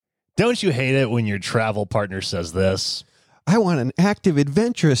Don't you hate it when your travel partner says this? I want an active,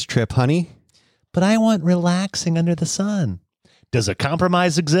 adventurous trip, honey. But I want relaxing under the sun. Does a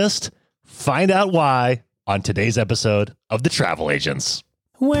compromise exist? Find out why on today's episode of The Travel Agents.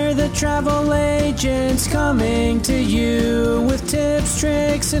 We're the travel agents coming to you with tips,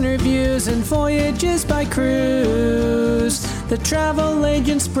 tricks, interviews, and voyages by cruise. The travel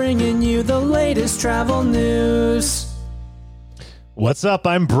agents bringing you the latest travel news. What's up?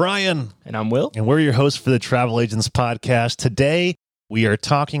 I'm Brian. And I'm Will. And we're your hosts for the Travel Agents podcast. Today, we are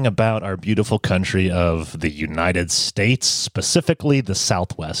talking about our beautiful country of the United States, specifically the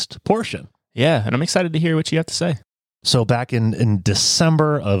Southwest portion. Yeah, and I'm excited to hear what you have to say. So back in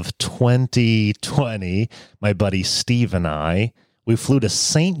December of 2020, my buddy Steve and we flew to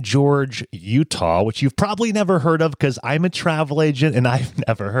St. George, Utah, which you've probably never heard of because I'm a travel agent and I've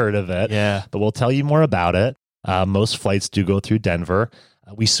never heard of it. Yeah. But we'll tell you more about it. Most flights do go through Denver.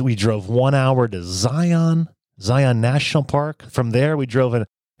 We drove 1 hour to Zion National Park. From there, we drove an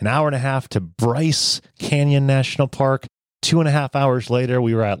hour and a half to Bryce Canyon National Park. 2.5 hours later,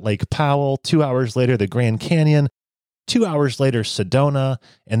 we were at Lake Powell. 2 hours later, the Grand Canyon. 2 hours later, Sedona.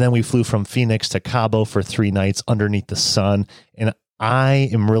 And then we flew from Phoenix to Cabo for 3 nights underneath the sun. And I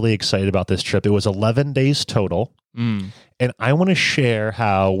am really excited about this trip. It was 11 days total. And I want to share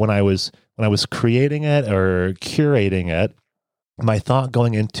how when I was creating it or curating it, my thought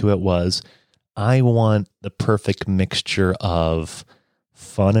going into it was, I want the perfect mixture of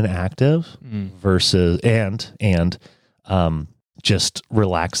fun and active versus and just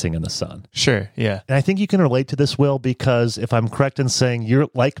relaxing in the sun. Sure, yeah. And I think you can relate to this, Will, because if I'm correct in saying you're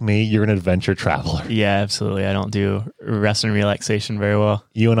like me, you're an adventure traveler. Yeah, absolutely. I don't do rest and relaxation very well.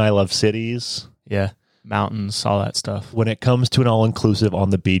 You and I love cities. Yeah, mountains, all that stuff. When it comes to an all-inclusive on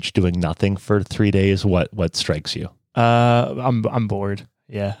the beach doing nothing for 3 days, what strikes you? I'm bored.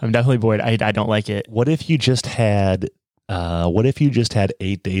 Yeah, I'm definitely bored. I don't like it. What if you just had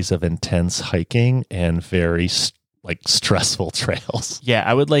 8 days of intense hiking and very stressful trails? Yeah,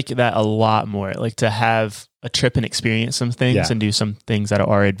 I would like that a lot more. Like to have a trip and experience some things and do some things that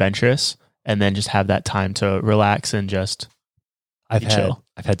are adventurous, and then just have that time to relax and just chill.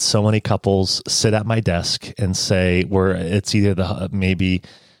 I've had so many couples sit at my desk and say, it's either maybe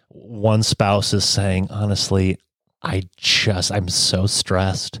one spouse is saying, honestly, I'm so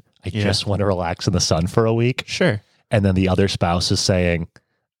stressed. I just want to relax in the sun for a week. Sure. And then the other spouse is saying,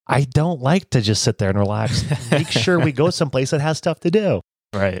 I don't like to just sit there and relax. Make sure we go someplace that has stuff to do.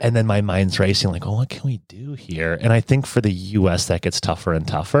 Right. And then my mind's racing like, what can we do here? And I think for the US that gets tougher and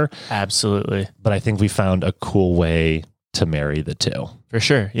tougher. Absolutely. But I think we found a cool way to marry the two. For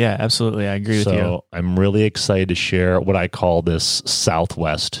sure. Yeah, absolutely. I agree with you. So I'm really excited to share what I call this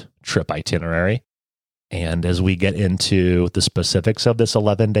Southwest trip itinerary. And as we get into the specifics of this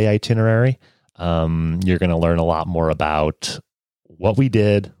 11-day itinerary, you're going to learn a lot more about what we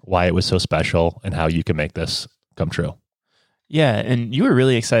did, why it was so special, and how you can make this come true. Yeah, and you were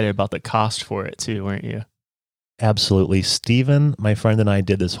really excited about the cost for it too, weren't you? Absolutely. Steven, my friend, and I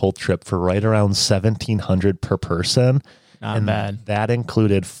did this whole trip for right around $1,700 per person. Not bad. That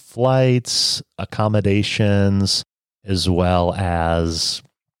included flights, accommodations, as well as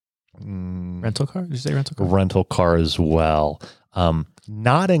rental car? Did you say rental car? Rental car as well.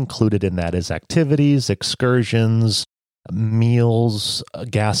 Not included in that is activities, excursions, meals,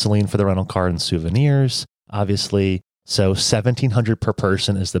 gasoline for the rental car, and souvenirs, obviously. So $1,700 per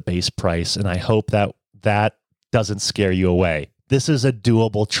person is the base price, and I hope that doesn't scare you away. This is a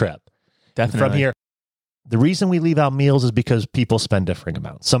doable trip. Definitely. From here, the reason we leave out meals is because people spend differing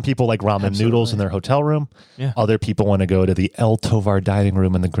amounts. Some people like ramen noodles in their hotel room. Yeah. Other people want to go to the El Tovar dining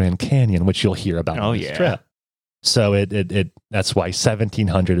room in the Grand Canyon, which you'll hear about on this trip. So that's why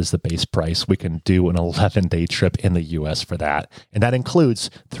 $1,700 is the base price. We can do an 11-day trip in the U.S. for that. And that includes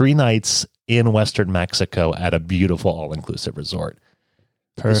 3 nights in Western Mexico at a beautiful all-inclusive resort.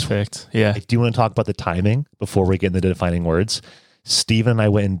 Perfect. Yeah. I do want to talk about the timing before we get into the defining words. Steven and I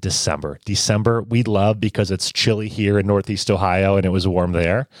went in December. December, we love because it's chilly here in Northeast Ohio and it was warm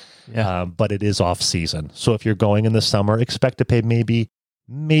there. Yeah. But it is off season. So if you're going in the summer, expect to pay maybe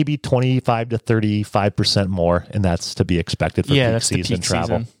 25 to 35% more. And that's to be expected for peak season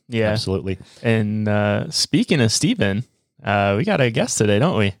travel. Season. Yeah, absolutely. And speaking of Steven, we got a guest today,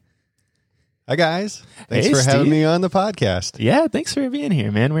 don't we? Hi, guys. Thanks for having me on the podcast. Yeah, thanks for being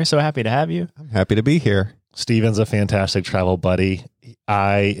here, man. We're so happy to have you. I'm happy to be here. Steven's a fantastic travel buddy.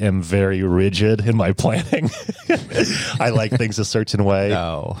 I am very rigid in my planning. I like things a certain way.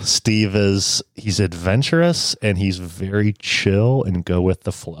 No. Steve he's adventurous and he's very chill and go with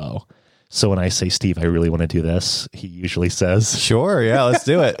the flow. So when I say, Steve, I really want to do this, he usually says, Sure, yeah, let's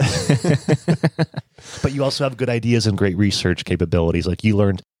do it. But you also have good ideas and great research capabilities. Like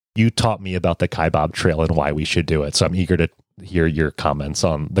you taught me about the Kaibab Trail and why we should do it. So I'm eager to hear your comments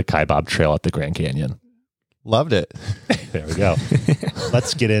on the Kaibab Trail at the Grand Canyon. Loved it. There we go.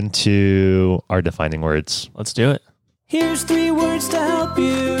 Let's get into our defining words. Let's do it. Here's 3 words to help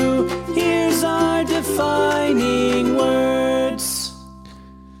you. Here's our defining words.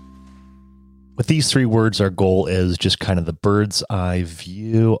 With these 3 words, our goal is just kind of the bird's eye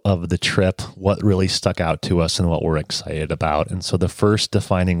view of the trip, what really stuck out to us and what we're excited about. And so the first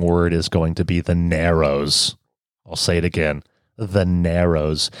defining word is going to be the Narrows. I'll say it again, the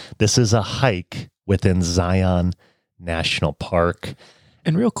Narrows. This is a hike within Zion National Park.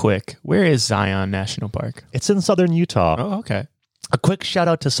 And real quick, where is Zion National Park? It's in southern Utah. Oh, okay. A quick shout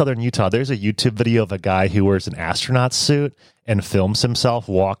out to southern Utah. There's a YouTube video of a guy who wears an astronaut suit and films himself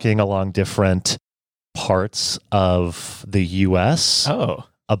walking along different parts of the U.S. Oh.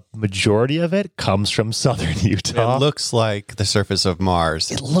 A majority of it comes from southern Utah. It looks like the surface of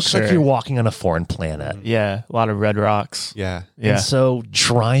Mars. It looks like you're walking on a foreign planet. Yeah, a lot of red rocks. Yeah. Yeah. And so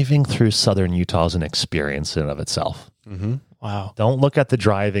driving through southern Utah is an experience in and of itself. Mm-hmm. Wow. Don't look at the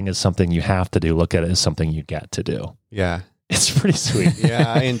driving as something you have to do. Look at it as something you get to do. Yeah. It's pretty sweet.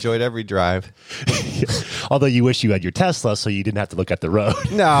 Yeah, I enjoyed every drive. Although you wish you had your Tesla so you didn't have to look at the road.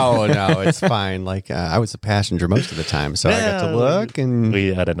 No, it's fine. Like I was a passenger most of the time, so I got to look and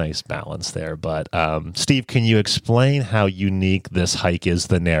we had a nice balance there. But Steve, can you explain how unique this hike is,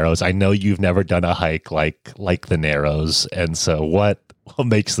 the Narrows? I know you've never done a hike like the Narrows, and so what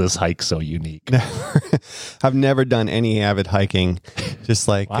makes this hike so unique? I've never done any avid hiking, just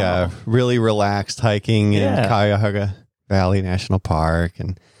like really relaxed hiking in Cuyahoga Valley National Park,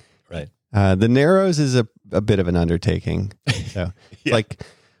 and right. The Narrows is a bit of an undertaking. So, like,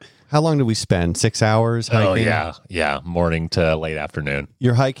 how long did we spend? 6 hours hiking? Oh yeah, morning to late afternoon.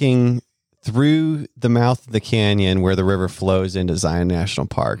 You're hiking through the mouth of the canyon where the river flows into Zion National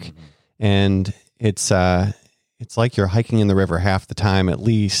Park, and it's like you're hiking in the river half the time at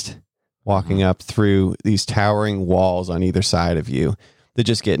least, walking up through these towering walls on either side of you that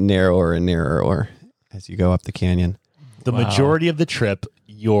just get narrower and narrower as you go up the canyon. The majority of the trip,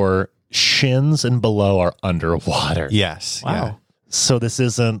 your shins and below are underwater. Yes. Wow. Yeah. So this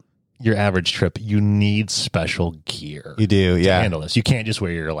isn't your average trip. You need special gear. You do. To Yeah. handle this. You can't just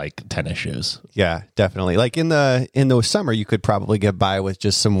wear your like tennis shoes. Yeah, definitely. Like in the summer, you could probably get by with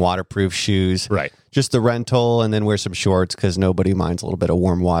just some waterproof shoes. Right. Just the rental and then wear some shorts because nobody minds a little bit of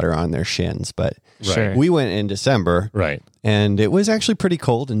warm water on their shins. But Sure. we went in December. Right. And it was actually pretty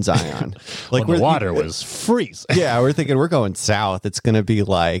cold in Zion. Like the water was freezing. Yeah, we're thinking we're going south. It's going to be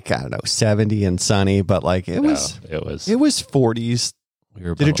like, I don't know, 70 and sunny, but like it was 40s.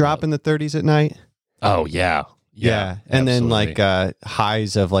 Did it drop in the 30s at night? Oh yeah. Yeah. And then like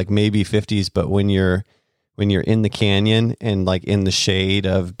highs of like maybe 50s, but when you're in the canyon and like in the shade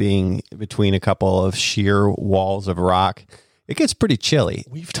of being between a couple of sheer walls of rock, it gets pretty chilly.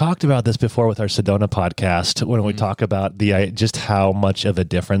 We've talked about this before with our Sedona podcast when we talk about just how much of a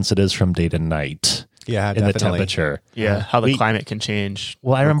difference it is from day to night. Yeah, in the temperature. Yeah, how the climate can change.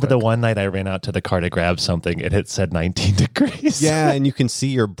 Well, I remember the one night I ran out to the car to grab something and it said 19 degrees. Yeah, and you can see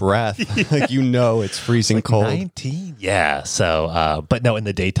your breath. Like it's freezing like cold. 19? Yeah. So, but no, in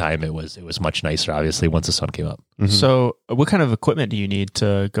the daytime it was much nicer, obviously, once the sun came up. Mm-hmm. So what kind of equipment do you need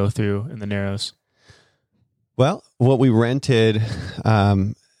to go through in the Narrows? Well, what we rented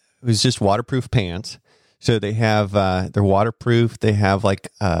was just waterproof pants. So they have, they're waterproof. They have like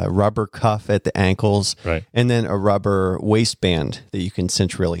a rubber cuff at the ankles, right, and then a rubber waistband that you can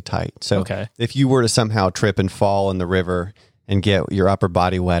cinch really tight. So if you were to somehow trip and fall in the river and get your upper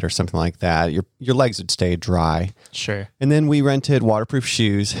body wet or something like that, your legs would stay dry. Sure. And then we rented waterproof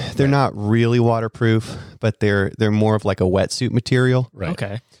shoes. They're not really waterproof, but they're more of like a wetsuit material. Right.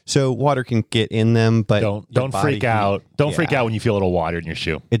 Okay. So water can get in them, but don't freak out. Don't freak out when you feel a little water in your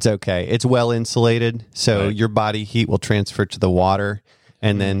shoe. It's okay. It's well insulated, so your body heat will transfer to the water,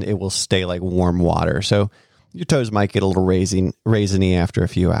 and then it will stay like warm water. So your toes might get a little raisiny after a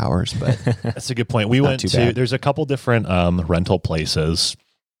few hours, but that's a good point. We went to there's a couple different rental places.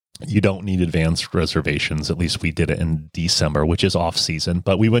 You don't need advanced reservations. At least we did it in December, which is off season.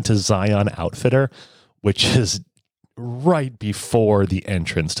 But we went to Zion Outfitter, which is right before the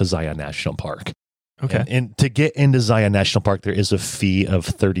entrance to Zion National Park. Okay. And to get into Zion National Park, there is a fee of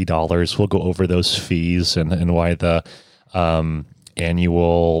 $30. We'll go over those fees and why the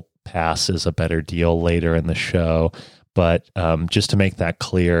annual pass is a better deal later in the show. But just to make that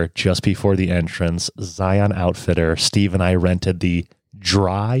clear, just before the entrance, Zion Outfitter, Steve and I rented the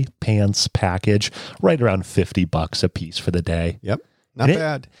dry pants package, right around $50 a piece for the day. Yep. Not And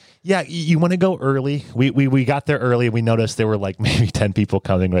bad. Yeah, you want to go early. We got there early. We noticed there were like maybe 10 people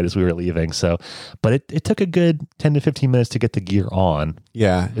coming right as we were leaving. So, but it took a good 10 to 15 minutes to get the gear on.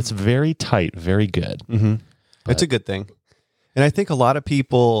 Yeah. It's very tight, very good. Mm-hmm. It's a good thing. And I think a lot of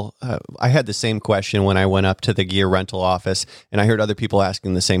people, I had the same question when I went up to the gear rental office, and I heard other people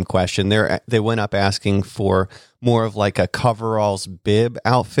asking the same question. They went up asking for more of like a coveralls bib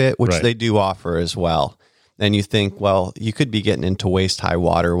outfit, which Right. they do offer as well. And you think, well, you could be getting into waist high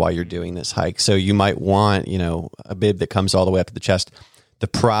water while you're doing this hike. So you might want, a bib that comes all the way up to the chest. The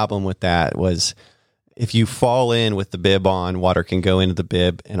problem with that was if you fall in with the bib on, water can go into the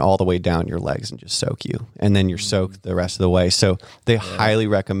bib and all the way down your legs and just soak you. And then you're soaked the rest of the way. So they highly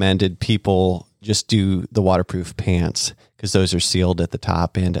recommended people just do the waterproof pants because those are sealed at the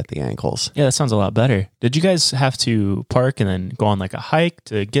top and at the ankles. Yeah, that sounds a lot better. Did you guys have to park and then go on like a hike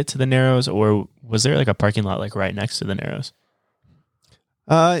to get to the Narrows, or was there like a parking lot like right next to the Narrows?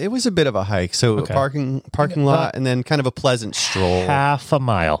 It was a bit of a hike. So Okay. parking lot and then kind of a pleasant stroll. Half a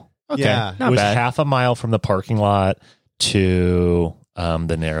mile. Okay, Yeah. It not was bad. half a mile from the parking lot to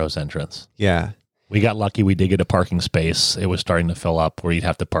the Narrows entrance. Yeah. We got lucky. We did get a parking space. It was starting to fill up where you'd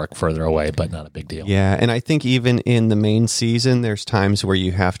have to park further away, but not a big deal. Yeah, and I think even in the main season, there's times where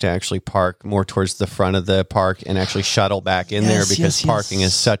you have to actually park more towards the front of the park and actually shuttle back in there Yes, because yes, parking yes.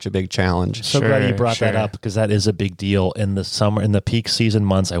 is such a big challenge. So glad you Sure, brought that sure. up because that is a big deal in the summer, in the peak season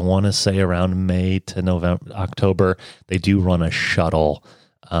months. I want to say around May to November, October, they do run a shuttle,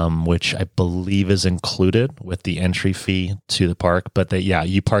 which I believe is included with the entry fee to the park. But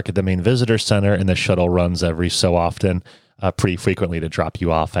you park at the main visitor center and the shuttle runs every so often, pretty frequently to drop you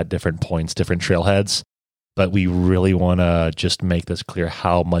off at different points, different trailheads. But we really want to just make this clear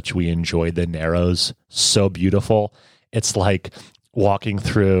how much we enjoyed the Narrows. So beautiful. It's like walking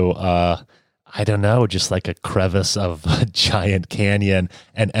through, I don't know, just like a crevice of a giant canyon,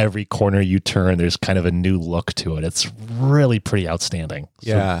 and every corner you turn, there's kind of a new look to it. It's really pretty outstanding.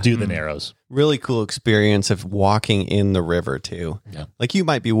 Yeah. So do the Narrows. Really cool experience of walking in the river too. Yeah. Like you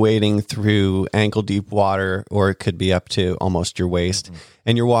might be wading through ankle deep water, or it could be up to almost your waist,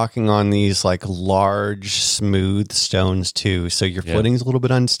 and you're walking on these like large smooth stones too. So your Yeah. footing's a little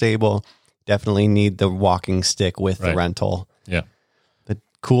bit unstable. Definitely need the walking stick with the Right. rental. Yeah. But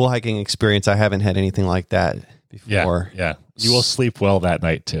cool hiking experience. I haven't had anything like that before. Yeah. You will sleep well that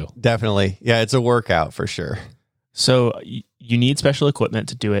night too. Definitely. Yeah, it's a workout for sure. So you need special equipment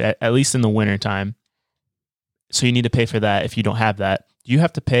to do it, at least in the wintertime. So you need to pay for that if you don't have that. You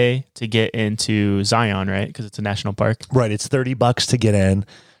have to pay to get into Zion, right? Because it's a national park. Right. It's $30 to get in.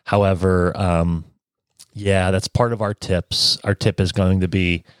 However, that's part of our tips. Our tip is going to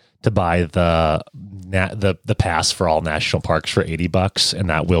be to buy the pass for all national parks for $80, and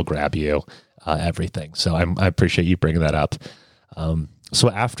that will grab you everything. So I appreciate you bringing that up. So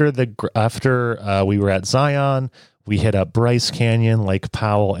after we were at Zion, we hit up Bryce Canyon, Lake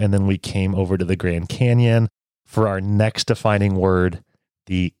Powell, and then we came over to the Grand Canyon for our next defining word,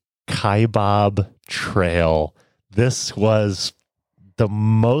 the Kaibab Trail. This was the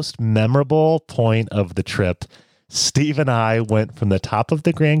most memorable point of the trip. Steve and I went from the top of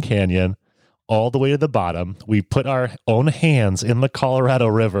the Grand Canyon all the way to the bottom. We put our own hands in the Colorado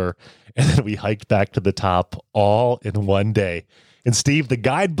River, and then we hiked back to the top all in one day. And Steve, the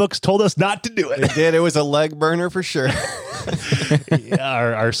guidebooks told us not to do it. It did. It was a leg burner for sure.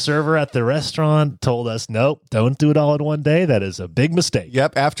 Our server at the restaurant told us, nope, don't do it all in one day. That is a big mistake.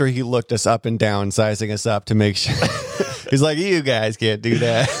 Yep. After he looked us up and down, sizing us up to make sure. He's like, you guys can't do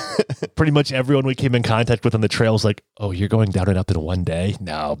that. Pretty much everyone we came in contact with on the trail was like, oh, you're going down and up in one day?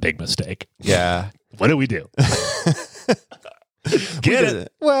 No, big mistake. Yeah. What do we do? Get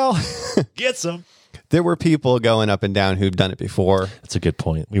it. Well, Get some. there were people going up and down who've done it before, That's a good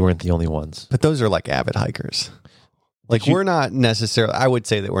point. We weren't the only ones. but those are like avid hikers. Like we're not necessarily, I would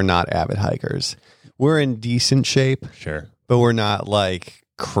say that we're not avid hikers. We're in decent shape, Sure. but we're not like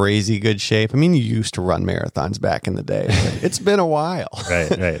crazy good shape. I mean, you used to run marathons back in the day. But it's been a while.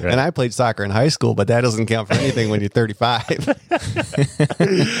 Right. And I played soccer in high school, but that doesn't count for anything when you're 35.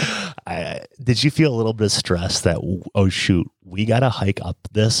 Did you feel a little bit of stress that, oh, shoot, we got to hike up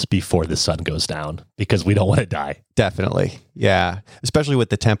this before the sun goes down because we don't want to die? Definitely. Yeah. Especially with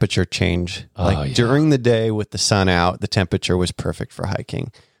the temperature change. Yeah. During the day with the sun out, the temperature was perfect for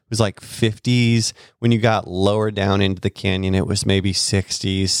hiking. It was like 50s. When you got lower down into the canyon, it was maybe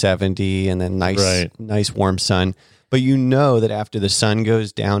 60s, 70, and then nice warm sun. But you know that after the sun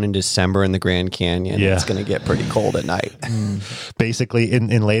goes down in December in the Grand Canyon, it's going to get pretty cold at night. Basically, in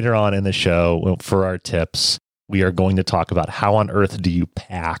later on in the show, for our tips, we are going to talk about how on earth how do you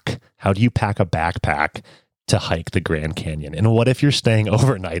pack a backpack to hike the Grand Canyon? And what if you're staying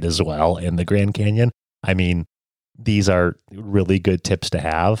overnight as well in the Grand Canyon? I mean, these are really good tips to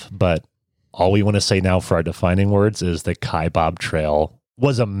have, but all we want to say now for our defining words is the Kaibab Trail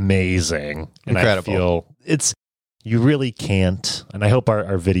was amazing. And Incredible. I feel you really can't, and I hope our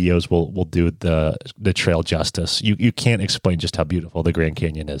videos will do the trail justice. You can't explain just how beautiful the Grand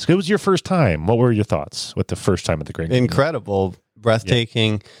Canyon is. It was your first time. What were your thoughts with the first time at the Grand Canyon? Incredible,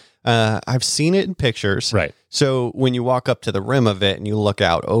 breathtaking. I've seen it in pictures. Right. So when you walk up to the rim of it and you look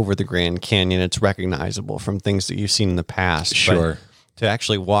out over the Grand Canyon, it's recognizable from things that you've seen in the past. Sure. But to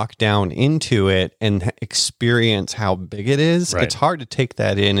actually walk down into it and experience how big it is, Right. it's hard to take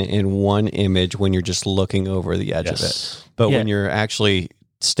that in one image when you're just looking over the edge of Yes. it. But Yeah. when you're actually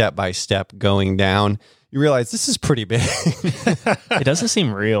step by step going down, you realize this is pretty big. It doesn't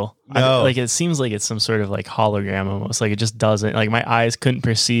seem real. No. Like it seems like it's some sort of like hologram almost. Like it just doesn't. Like my eyes couldn't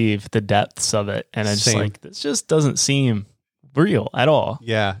perceive the depths of it, and I just Same. like this just doesn't seem real at all.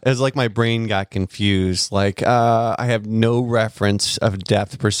 Yeah, it was like my brain got confused. Like, I have no reference of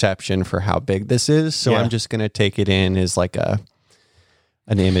depth perception for how big this is, so Yeah. I'm just going to take it in as like an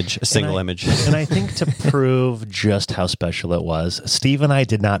image, a single image. And I think to prove just how special it was, Steve and I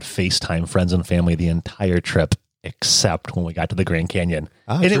did not FaceTime friends and family the entire trip, except when we got to the Grand Canyon.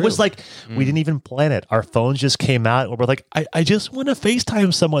 Ah, and it true. was like, we didn't even plan it. Our phones just came out and we're like, I just want to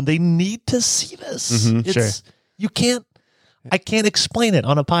FaceTime someone. They need to see this. It's, you can't, I can't explain it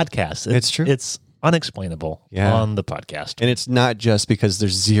on a podcast. It's true. It's unexplainable Yeah. on the podcast. And it's not just because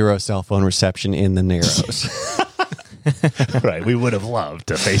there's zero cell phone reception in the Narrows. Right. We would have loved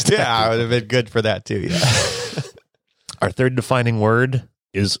to FaceTime. Yeah, it would have been good for that too. Yeah. Our third defining word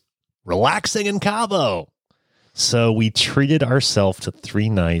is relaxing in Cabo. So we treated ourselves to 3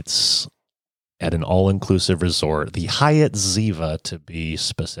 nights at an all-inclusive resort, the Hyatt Ziva to be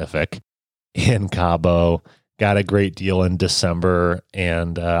specific, in Cabo. Got a great deal in December,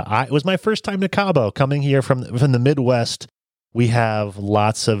 and it was my first time to Cabo. Coming here from the Midwest, we have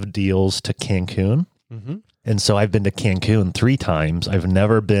lots of deals to Cancun. Mm-hmm. And so I've been to Cancun 3 times. I've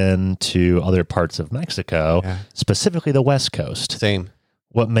never been to other parts of Mexico, Yeah. specifically the West Coast. Same.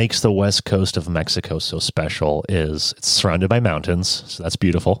 What makes the West Coast of Mexico so special is it's surrounded by mountains, so that's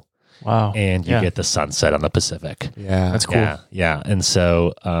beautiful. Wow. And you Yeah. get the sunset on the Pacific. Yeah. That's cool. Yeah, yeah. And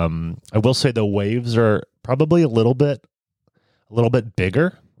so I will say the waves are probably a little bit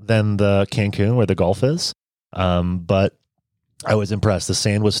bigger than the Cancun where the Gulf is. But I was impressed. The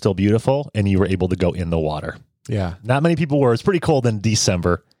sand was still beautiful, and you were able to go in the water. Yeah. Not many people were. It's pretty cold in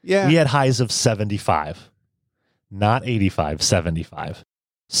December. Yeah. We had highs of 75, not 85, 75.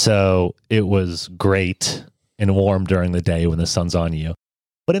 So it was great and warm during the day when the sun's on you.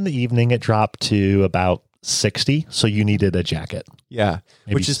 But in the evening, it dropped to about 60. So you needed a jacket. Yeah.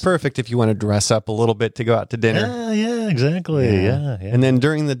 Maybe Which is perfect if you want to dress up a little bit to go out to dinner. Yeah, exactly. Yeah. And then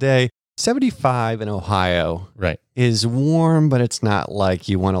during the day, 75 in Ohio Right. is warm, but it's not like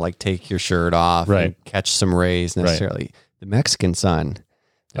you want to like take your shirt off Right. and catch some rays necessarily. The Mexican sun,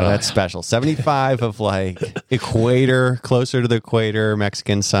 that's special. 75 of like equator, closer to the equator,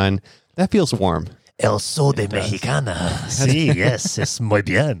 Mexican sun. That feels warm. El sol de Mexicana. Sí, yes, es muy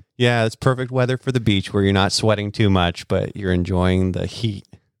bien. Yeah, it's perfect weather for the beach where you're not sweating too much, but you're enjoying the heat.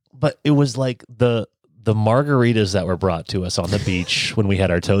 But it was like the margaritas that were brought to us on the beach when we had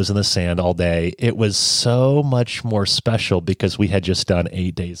our toes in the sand all day. It was so much more special because we had just done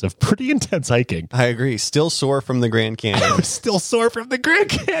 8 days of pretty intense hiking. I agree. Still sore from the Grand I Canyon. was still sore from the Grand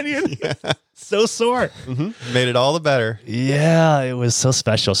Canyon. So sore. Made it all the better. Yeah, it was so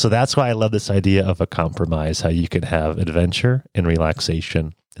special. So that's why I love this idea of a compromise, how you can have adventure and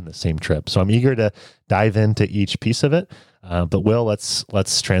relaxation in the same trip. So I'm eager to dive into each piece of it. But Will,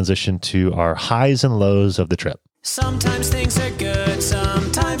 let's transition to our highs and lows of the trip. Sometimes things are good,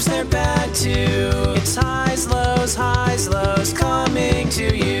 sometimes they're bad too. It's highs, lows coming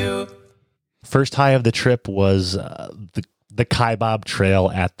to you. First high of the trip was the Kaibab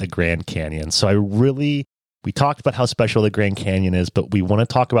Trail at the Grand Canyon. So we talked about how special the Grand Canyon is, but we want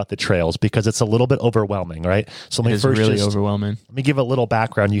to talk about the trails because it's a little bit overwhelming, right? So It's really overwhelming. Let me give a little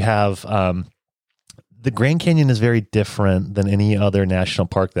background. You have the Grand Canyon is very different than any other national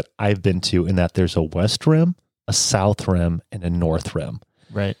park that I've been to in that there's a west rim, a south rim, and a north rim.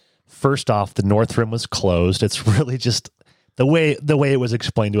 Right. First off, the north rim was closed. It's really just the way it was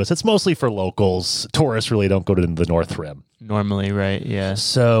explained to us. It's mostly for locals. Tourists really don't go to the north rim. Normally, right. Yeah.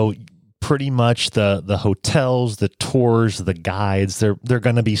 So pretty much the hotels, the tours, the guides, they're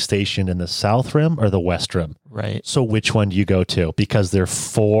going to be stationed in the South Rim or the West Rim. Right. So which one do you go to? Because they're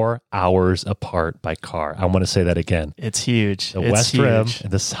 4 hours apart by car. I want to say that again. It's huge. The It's West huge. Rim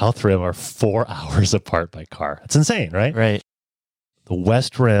and the South Rim are 4 hours apart by car. It's insane, right? Right. The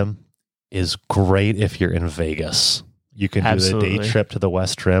West Rim is great if you're in Vegas. You can do the Absolutely. day trip to the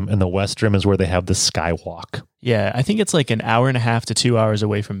West Rim, and the West Rim is where they have the Skywalk. Yeah. I think it's like an hour and a half to 2 hours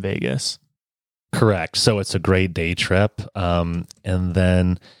away from Vegas. Correct. So it's a great day trip. And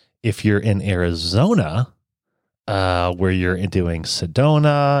then if you're in Arizona, where you're doing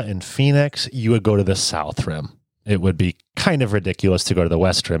Sedona and Phoenix, you would go to the South Rim. It would be kind of ridiculous to go to the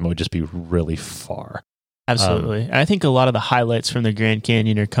West Rim. It would just be really far. Absolutely. And I think a lot of the highlights from the Grand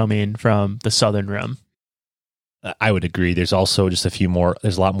Canyon are coming from the Southern Rim. I would agree. There's also just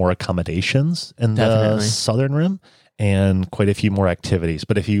there's a lot more accommodations in the Definitely. Southern Rim and quite a few more activities.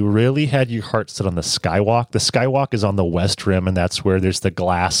 But if you really had your heart set on the Skywalk is on the West Rim, and that's where there's the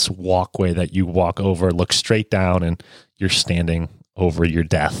glass walkway that you walk over, look straight down, and you're standing over your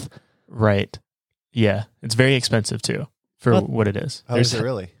death. Right. Yeah. It's very expensive too for Well, what it is. Oh, is it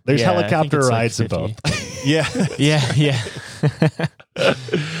really? There's Yeah, I helicopter think it's like rides in 50. both. Yeah. Yeah. Yeah.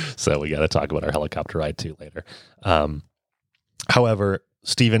 So we got to talk about our helicopter ride too later. However,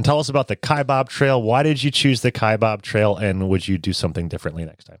 Stephen, tell us about the Kaibab Trail. Why did you choose the Kaibab Trail, and would you do something differently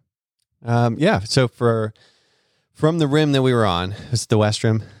next time? Yeah. So from the rim that we were on, it's the West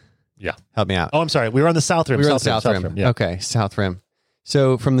Rim. Yeah. Help me out. Oh, I'm sorry. We were on the South Rim. We were on the South Rim. Yeah. Okay, South Rim.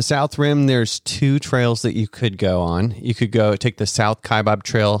 So from the South Rim, there's 2 trails that you could go on. You could go take the South Kaibab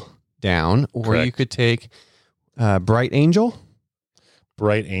Trail down, or Correct. you could take Bright Angel.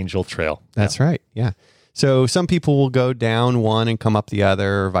 Bright Angel Trail. That's right. Yeah. So some people will go down one and come up the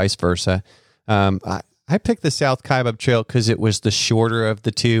other, or vice versa. I picked the South Kaibab Trail because it was the shorter of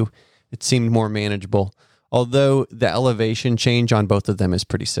the 2. It seemed more manageable. Although the elevation change on both of them is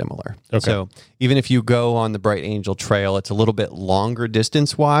pretty similar. Okay. So even if you go on the Bright Angel Trail, it's a little bit longer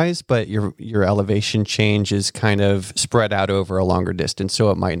distance-wise, but your elevation change is kind of spread out over a longer distance,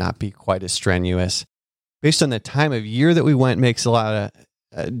 so it might not be quite as strenuous. Based on the time of year that we went, makes a lot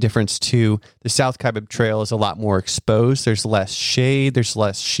of difference too. The South Kaibab Trail is a lot more exposed. There's less shade. There's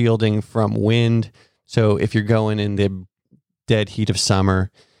less shielding from wind. So if you're going in the dead heat of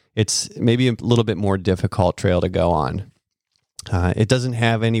summer, it's maybe a little bit more difficult trail to go on. It doesn't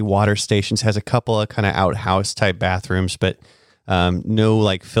have any water stations, has a couple of kind of outhouse type bathrooms, but no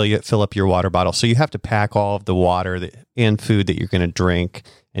like fill up your water bottle. So you have to pack all of the water and food that you're going to drink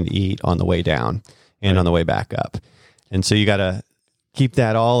and eat on the way down and on the way back up. And so you got to keep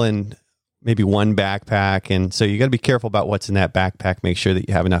that all in maybe one backpack. And so you got to be careful about what's in that backpack. Make sure that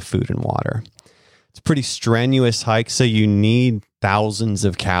you have enough food and water. It's a pretty strenuous hike, so you need thousands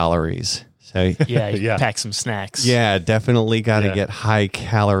of calories. So Yeah. You Yeah. pack some snacks. yeah, definitely got to Yeah. get high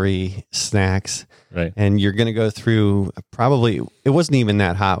calorie snacks. Right. And you're going to go through probably, it wasn't even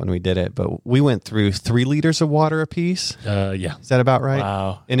that hot when we did it, but we went through 3 liters of water apiece. Yeah. Is that about right?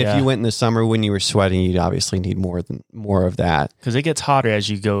 Wow. And if you went in the summer when you were sweating, you'd obviously need more of that. because it gets hotter as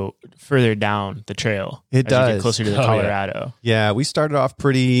you go further down the trail. It as you does. get closer to the Oh, yeah. Colorado. Yeah, we started off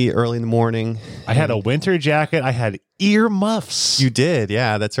pretty early in the morning. I had a winter jacket. I had ear muffs. You did,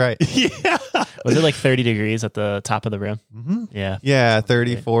 yeah, that's right. yeah. Was it like 30 degrees at the top of the rim? Mm-hmm. Yeah. Yeah,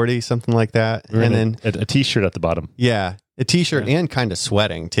 30, 40, something like that. And then a t-shirt at the bottom. yeah, a t-shirt and kind of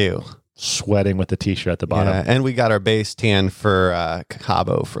sweating too. Sweating with the t-shirt at the bottom. Yeah, and we got our base tan for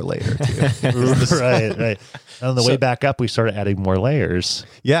Cabo for later too. right. On the way back up, we started adding more layers.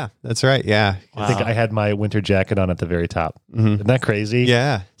 Yeah, that's right. Yeah. I think I had my winter jacket on at the very top. Mhm. Isn't that crazy?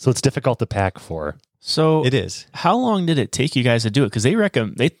 Yeah, So it's difficult to pack for. So it is. how long did it take you guys to do it? Because they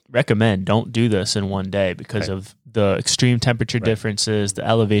recommend don't do this in one day because of the extreme temperature differences, the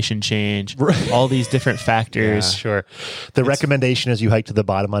elevation change, all these different factors. Sure. The recommendation is you hike to the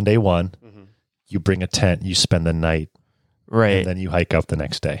bottom on day 1. You bring a tent, you spend the night, Right. and then you hike up the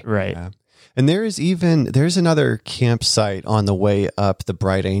next day. Right. Yeah. And there's another campsite on the way up the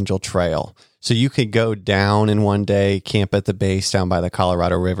Bright Angel Trail. So you could go down in one day, camp at the base down by the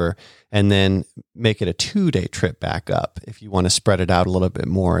Colorado River, and then make it a 2-day trip back up if you want to spread it out a little bit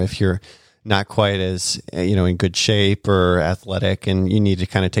more. If you're not quite as, in good shape or athletic and you need to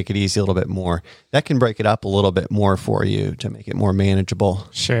kind of take it easy a little bit more, that can break it up a little bit more for you to make it more manageable.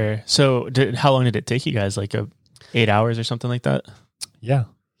 Sure. So how long did it take you guys? Like 8 hours or something like that? Yeah.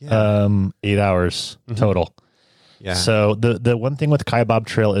 8 hours total. Yeah. So the one thing with Kaibab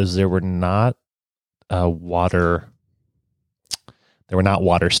Trail is there were not There were not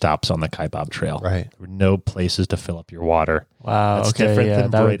water stops on the Kaibab Trail. Right. There were no places to fill up your water. Wow. That's okay. different Yeah,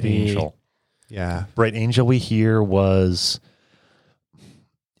 than that would Bright be. Angel. Yeah. Bright Angel we hear was...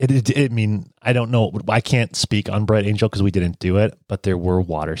 I mean, I don't know. I can't speak on Bright Angel because we didn't do it, but there were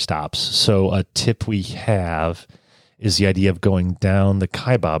water stops. So a tip we have is the idea of going down the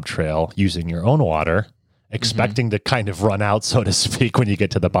Kaibab Trail using your own water, expecting to kind of run out, so to speak, when you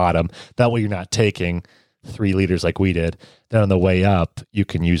get to the bottom. That way you're not taking 3 liters like we did. Then on the way up, you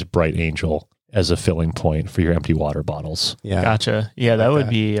can use Bright Angel as a filling point for your empty water bottles. Yeah. Gotcha. Yeah, that would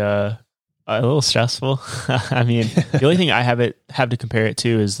be a little stressful. I mean, the only thing I have to compare it to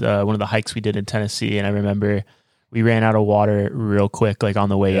is one of the hikes we did in Tennessee, and I remember we ran out of water real quick, like on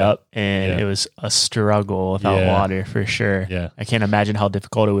the way up, and it was a struggle without water for sure. Yeah. I can't imagine how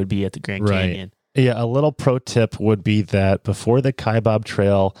difficult it would be at the Grand Canyon. Yeah, a little pro tip would be that before the Kaibab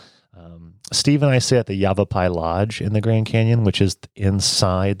Trail, Steve and I stay at the Yavapai Lodge in the Grand Canyon, which is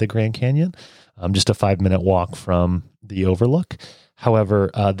inside the Grand Canyon, just a 5-minute walk from the overlook.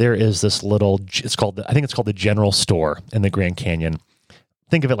 However, there is this little, I think it's called the General Store in the Grand Canyon.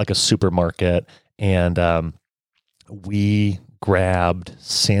 Think of it like a supermarket. And we grabbed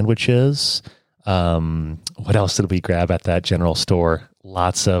sandwiches. What else did we grab at that General Store?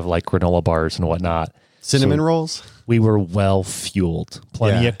 Lots of like granola bars and whatnot. Cinnamon rolls? We were well fueled.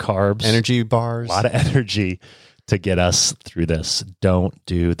 Plenty of carbs. Energy bars. A lot of energy to get us through this. Don't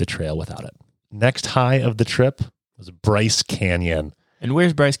do the trail without it. Next high of the trip was Bryce Canyon. And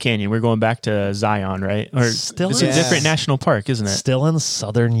where's Bryce Canyon? We're going back to Zion, right? Or Still it's in- a different national park, isn't it? Still in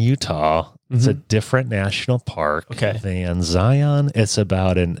southern Utah. It's a different national park than Zion. It's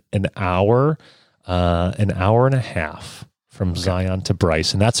about an hour and a half from Zion to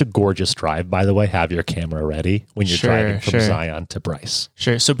Bryce. And that's a gorgeous drive, by the way. Have your camera ready when you're driving from Zion to Bryce.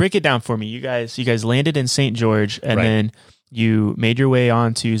 Sure. So break it down for me. You guys landed in St. George, and then you made your way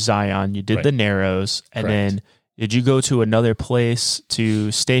on to Zion. You did the Narrows, and then did you go to another place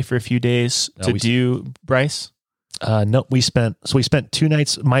to stay for a few days do Bryce? No, we spent 2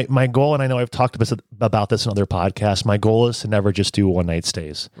 nights. My goal, and I know I've talked about this in other podcasts, my goal is to never just do 1-night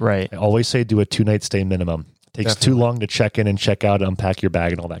stays. Right. I always say do a 2-night stay minimum. It takes too long to check in and check out, unpack your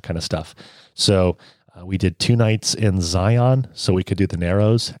bag and all that kind of stuff. So we did 2 nights in Zion so we could do the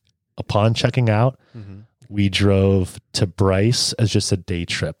Narrows. Upon checking out, we drove to Bryce as just a day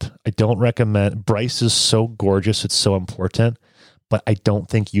trip. I don't recommend, Bryce is so gorgeous, it's so important, but I don't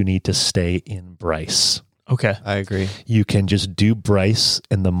think you need to stay in Bryce. Okay. I agree. You can just do Bryce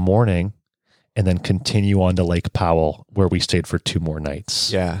in the morning and then continue on to Lake Powell, where we stayed for 2 more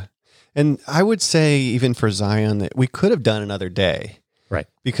nights. Yeah. And I would say even for Zion that we could have done another day. Right.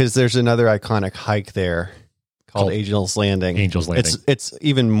 Because there's another iconic hike there called Angel's Landing. Angel's Landing. It's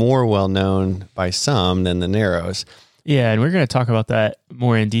even more well known by some than the Narrows. Yeah, and we're going to talk about that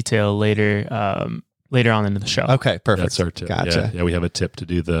more in detail later on in the show. Okay, perfect. That's our tip. Gotcha. Yeah, we have a tip to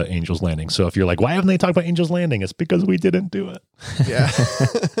do the Angel's Landing. So if you're like, why haven't they talked about Angel's Landing? It's because we didn't do it.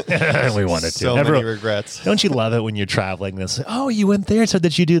 Yeah. We wanted to. So many regrets. Don't you love it when you're traveling this? Oh, you went there. So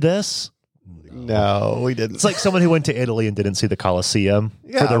did you do this? No, we didn't. It's like someone who went to Italy and didn't see the Colosseum.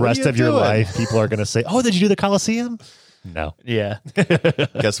 Yeah, for the what are rest you of your doing? life, people are going to say, oh, did you do the Colosseum? No. Yeah.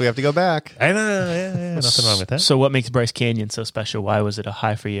 Guess we have to go back. I know. Yeah, nothing wrong with that. So what makes Bryce Canyon so special? Why was it a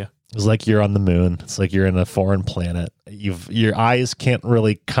high for you? It's like you're on the moon. It's like you're in a foreign planet. Your eyes can't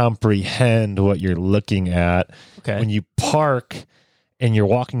really comprehend what you're looking at. Okay. When you park and you're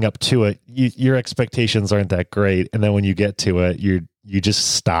walking up to it, your expectations aren't that great. And then when you get to it, you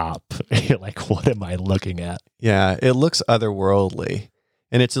just stop. You're like, what am I looking at? Yeah, it looks otherworldly.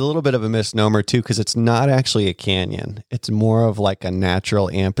 And it's a little bit of a misnomer, too, because it's not actually a canyon. It's more of like a natural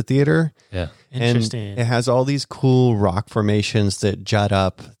amphitheater. Yeah. Interesting. And it has all these cool rock formations that jut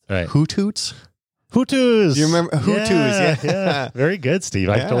up. Right. Hoothoots? Hutus. You remember Hutus? Yeah. Very good, Steve.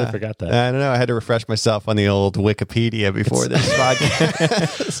 I totally forgot that. I don't know. I had to refresh myself on the old Wikipedia before this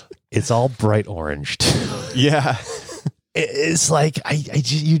podcast. It's all bright orange. Yeah. It's like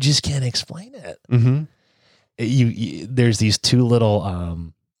you just can't explain it. Mm-hmm. There's these 2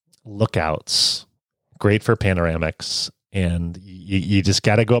 little lookouts, great for panoramics, and you just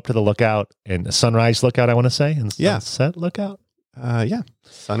got to go up to the lookout, and a sunrise lookout, I want to say, and sunset lookout. Yeah.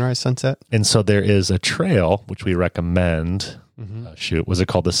 Sunrise, sunset. And so there is a trail which we recommend. Was it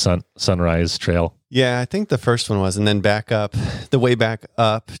called the Sunrise Trail? Yeah, I think the first one was, and then the way back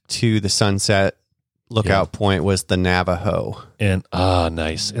up to the sunset lookout point was the Navajo. And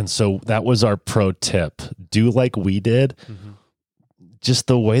nice. And so that was our pro tip. Do like we did. Just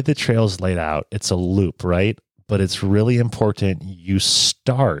the way the trail's laid out, it's a loop, right? But it's really important you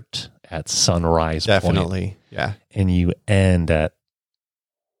start at sunrise Definitely. point, Yeah. and you end at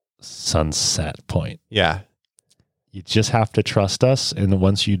Sunset Point. Yeah. You just have to trust us. And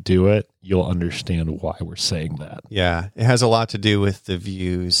once you do it, you'll understand why we're saying that. Yeah. It has a lot to do with the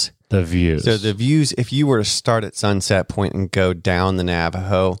views. The views. So the views, if you were to start at Sunset Point and go down the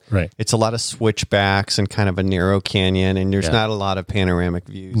Navajo, right. it's a lot of switchbacks and kind of a narrow canyon, and there's Yeah. not a lot of panoramic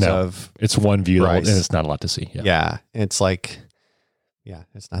views of it's one view Bryce. and it's not a lot to see. Yeah. Yeah. It's like, yeah,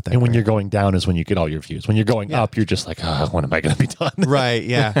 it's not that And when great. you're going down is when you get all your views. When you're going Yeah. up, you're just like, oh, when am I going to be done? Right,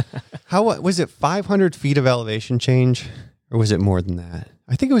 yeah. What was it, 500 feet of elevation change? Or was it more than that?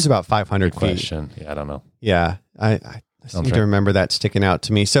 I think it was about 500 Good feet. question. Yeah, I don't know. Yeah, I seem right. to remember that sticking out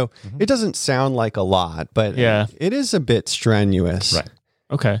to me. So it doesn't sound like a lot, but Yeah. it is a bit strenuous. Right.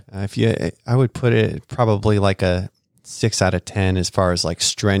 Okay. I would put it probably like a 6 out of 10 as far as like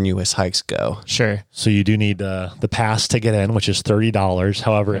strenuous hikes go. Sure. So you do need the pass to get in, which is $30.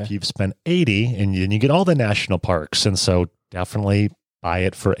 However, Okay. if you've spent $80 and you get all the national parks, and so definitely buy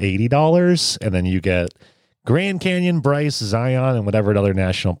it for $80, and then you get Grand Canyon, Bryce, Zion, and whatever other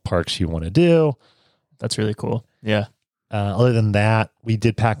national parks you want to do. That's really cool. Yeah. Other than that, we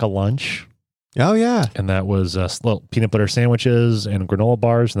did pack a lunch, Oh, yeah. and that was little peanut butter sandwiches and granola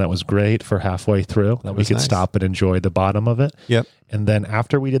bars, and that was great for halfway through. That we was could nice. stop and enjoy the bottom of it. Yep. And then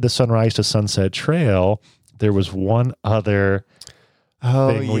after we did the Sunrise to Sunset Trail, there was one other Oh,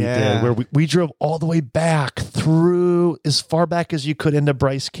 thing we yeah. did where we drove all the way back through as far back as you could into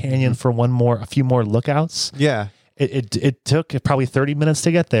Bryce Canyon for a few more lookouts. Yeah. It took probably 30 minutes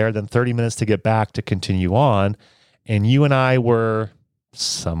to get there, then 30 minutes to get back to continue on. And you and I were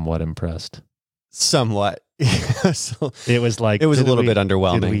somewhat impressed. Somewhat. So It was like, it was a did little we- bit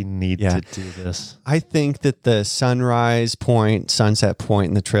underwhelming. Did we need Yeah. to do this? I think that the Sunrise Point, Sunset Point,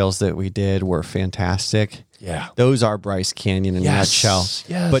 and the trails that we did were fantastic. Yeah. Those are Bryce Canyon in a nutshell.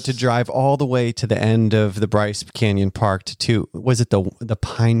 Yes. But to drive all the way to the end of the Bryce Canyon Park was it the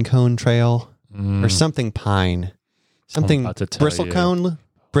Pine Cone Trail or something Pine? Something about to tell you.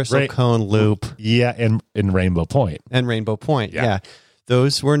 Bristlecone Loop Yeah, and in Rainbow Point. and Rainbow Point. Yeah. Yeah.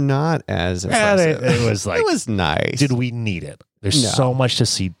 Those were not as impressive. it was like, it was nice. did we need it? There's No. so much to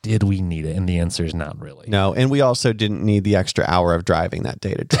see. Did we need it? And the answer is not really. No, and we also didn't need the extra hour of driving that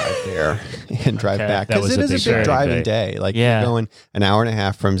day to drive there and drive Okay. back, That because was it a is a big big driving day. day. Like Yeah. you're going an hour and a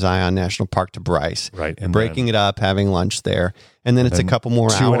half from Zion National Park to Bryce, Right. and breaking it up, having lunch there, and then it's a couple more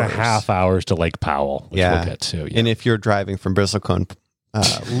 2.5 hours to Lake Powell, which Yeah. we'll get to. Yeah. And if you're driving from Bristlecone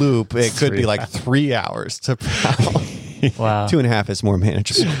Loop, it could be like 3 hours to Powell. Wow. 2.5 is more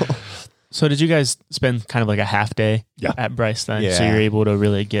manageable. So did you guys spend kind of like a half day Yeah. at Bryce then? Yeah. So you're able to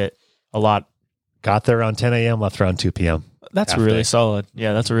really get a lot. Got there around 10 a.m., left around 2 p.m. That's Half really day. solid.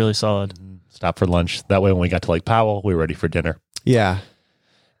 Yeah, that's really solid. Stopped for lunch. That way, when we got to Lake Powell, we were ready for dinner. Yeah.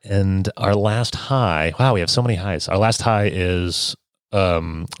 And our last high, wow, we have so many highs. Our last high is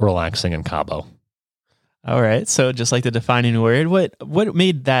relaxing in Cabo. All right. So just like the defining word, what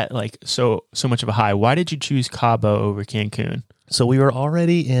made that like so much of a high? Why did you choose Cabo over Cancun? So we were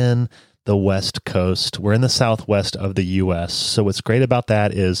already in the West Coast. We're in the southwest of the U.S. So what's great about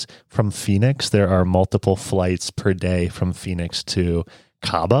that is from Phoenix, there are multiple flights per day from Phoenix to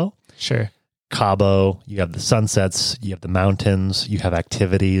Cabo. Sure. Cabo, you have the sunsets, you have the mountains, you have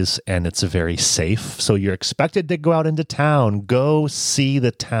activities, and it's very safe. So you're expected to go out into town, go see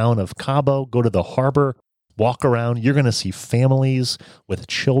the town of Cabo, go to the harbor, walk around. You're going to see families with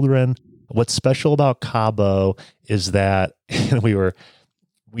children. What's special about Cabo is that, and we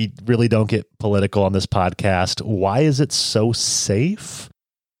really don't get political on this podcast. Why is it so safe?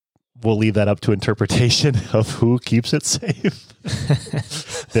 We'll leave that up to interpretation of who keeps it safe.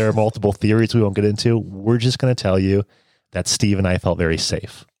 There are multiple theories we won't get into. We're just going to tell you that Steve and I felt very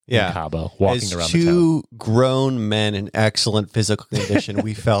safe in Cabo, walking As around the town. two grown men in excellent physical condition,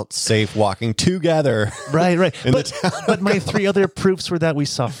 we felt safe walking together. Right. in the town But my three other proofs were that we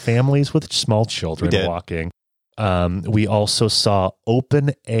saw families with small children We did. walking. We also saw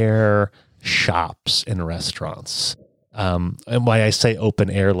open air shops and restaurants. And why I say open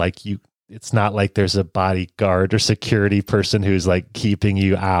air, it's not like there's a bodyguard or security person who's like keeping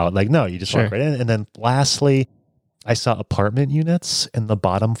you out. Like, no, you just Sure. walk right in. And then lastly, I saw apartment units in the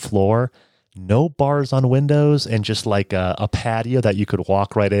bottom floor, no bars on windows, and just like a patio that you could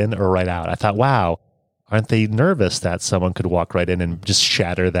walk right in or right out. I thought, wow, aren't they nervous that someone could walk right in and just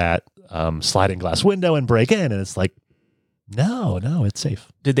shatter that sliding glass window and break in? And it's like, no, it's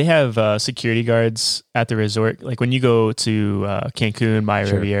safe. Did they have security guards at the resort? Like when you go to Cancun, Maya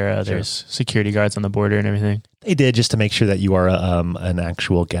Sure, Riviera, there's security guards on the border and everything. They did, just to make sure that you are an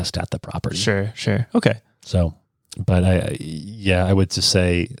actual guest at the property. Sure. Okay. So, but I would just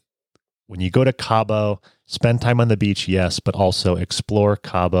say when you go to Cabo, Spend time on the beach, yes, but also explore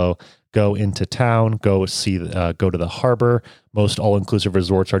Cabo. Go into town, go to the harbor. Most all-inclusive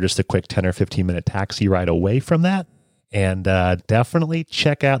resorts are just a quick 10 or 15-minute taxi ride away from that. And definitely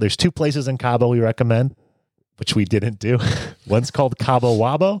check out, there's 2 places in Cabo we recommend, which we didn't do. One's called Cabo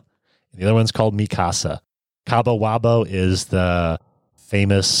Wabo, and the other one's called Mi Casa. Cabo Wabo is the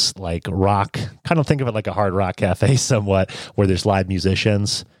famous like rock, kind of think of it like a hard rock cafe somewhat, where there's live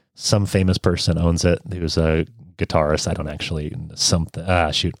musicians. Some famous person owns it. He was a guitarist. I don't actually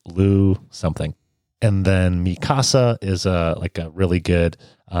Lou something. And then Mi Casa is a really good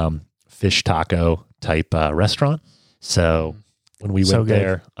fish taco type restaurant. So when we went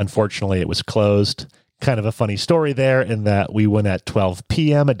there, unfortunately it was closed. Kind of a funny story there in that we went at 12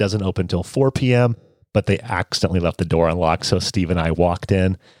 p.m. It doesn't open till 4 p.m., but they accidentally left the door unlocked. So Steve and I walked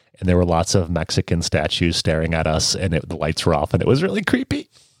in and there were lots of Mexican statues staring at us and the lights were off and it was really creepy.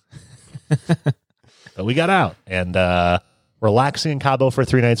 But we got out and relaxing in Cabo for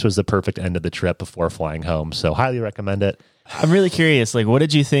 3 nights was the perfect end of the trip before flying home. So highly recommend it. I'm really curious, like, what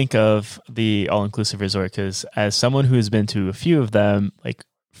did you think of the all-inclusive resort? Because as someone who has been to a few of them, like,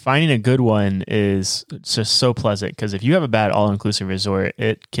 finding a good one is just so pleasant. Because if you have a bad all-inclusive resort,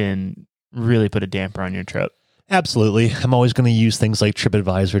 it can really put a damper on your trip. Absolutely. I'm always going to use things like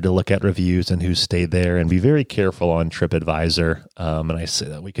TripAdvisor to look at reviews and who stayed there and be very careful on TripAdvisor. And I say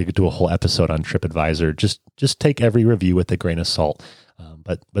that we could do a whole episode on TripAdvisor. Just take every review with a grain of salt.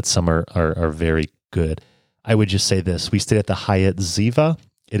 But some are very good. I would just say this. We stayed at the Hyatt Ziva.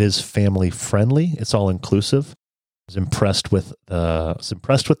 It is family friendly. It's all inclusive. I was impressed with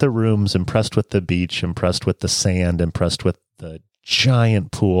the rooms, impressed with the beach, impressed with the sand, impressed with the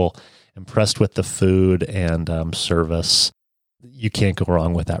giant pool, impressed with the food and service. You can't go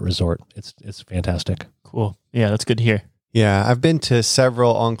wrong with that resort. It's fantastic. Cool. Yeah, that's good to hear. Yeah, I've been to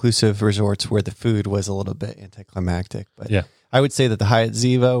several all-inclusive resorts where the food was a little bit anticlimactic, but yeah. I would say that the Hyatt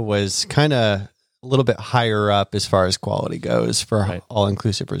Ziva was kind of a little bit higher up as far as quality goes for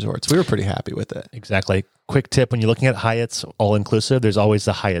all-inclusive resorts. We were pretty happy with it. Exactly. Quick tip, when you're looking at Hyatt's all-inclusive, there's always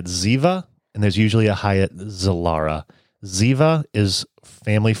the Hyatt Ziva, and there's usually a Hyatt Zilara. Ziva is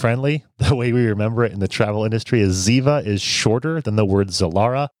family-friendly. The way we remember it in the travel industry is Ziva is shorter than the word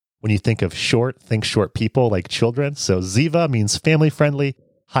Zilara. When you think of short, think short people like children. So Ziva means family-friendly.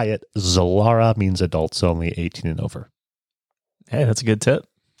 Hyatt Zilara means adults only, 18 and over. Hey, that's a good tip.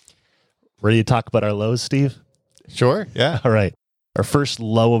 Ready to talk about our lows, Steve? Sure. Yeah. All right. Our first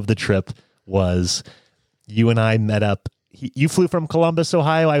low of the trip was you and I met up. You flew from Columbus,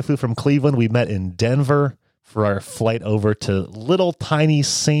 Ohio. I flew from Cleveland. We met in Denver for our flight over to little tiny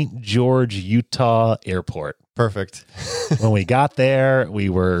St. George, Utah airport. Perfect. When we got there, we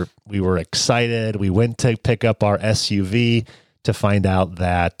were excited. We went to pick up our SUV to find out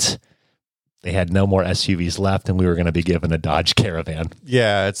that they had no more SUVs left and we were going to be given a Dodge Caravan.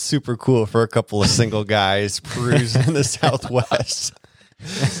 Yeah, it's super cool for a couple of single guys perusing in the Southwest.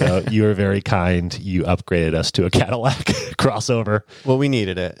 So you were very kind. You upgraded us to a Cadillac crossover. Well, we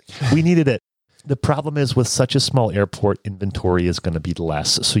needed it. We needed it. The problem is with such a small airport, inventory is going to be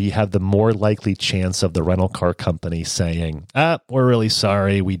less. So you have the more likely chance of the rental car company saying, we're really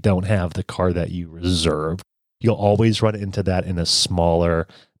sorry, we don't have the car that you reserved. You'll always run into that in a smaller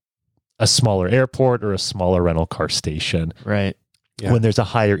airport or a smaller rental car station. Right. Yeah. When there's a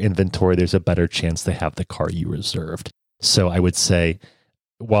higher inventory, there's a better chance they have the car you reserved. So I would say,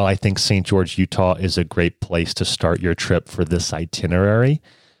 while I think St. George, Utah is a great place to start your trip for this itinerary,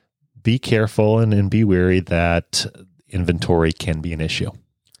 be careful and be wary that inventory can be an issue.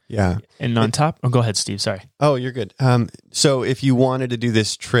 Yeah. And on top, go ahead, Steve. Sorry. Oh, you're good. So if you wanted to do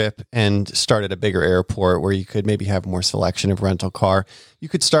this trip and start at a bigger airport where you could maybe have more selection of rental car, you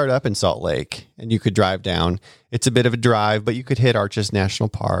could start up in Salt Lake and you could drive down. It's a bit of a drive, but you could hit Arches National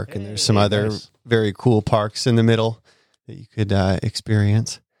Park and there's some other very cool parks in the middle that you could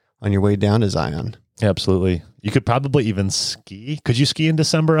experience on your way down to Zion. Absolutely. You could probably even ski. Could you ski in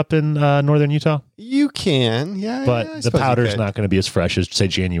December up in northern Utah? You can, yeah. But the powder's not going to be as fresh as, say,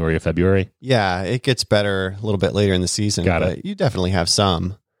 January or February. Yeah, it gets better a little bit later in the season. Got but it. You definitely have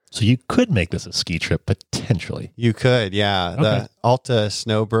some. So you could make this a ski trip, potentially. You could, yeah. Okay. The Alta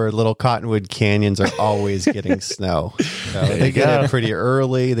Snowbird, Little Cottonwood Canyons are always getting snow. So There they you get go. it pretty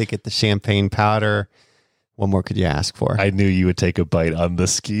early. They get the champagne powder. What more could you ask for? I knew you would take a bite on the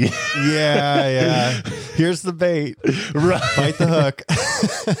ski. Yeah. Here's the bait. Right. Bite the hook.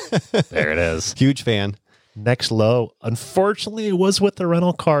 There it is. Huge fan. Next low, unfortunately, it was with the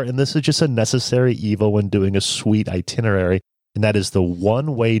rental car, and this is just a necessary evil when doing a sweet itinerary, and that is the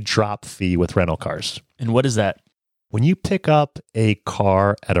one-way drop fee with rental cars. And what is that? When you pick up a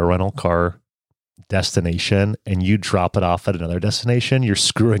car at a rental car destination and you drop it off at another destination, you're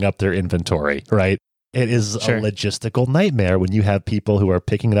screwing up their inventory, right? It is Sure. a logistical nightmare when you have people who are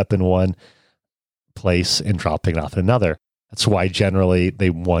picking it up in one place and dropping it off in another. That's why generally they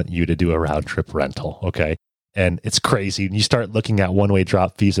want you to do a round trip rental, okay? And it's crazy. You start looking at one-way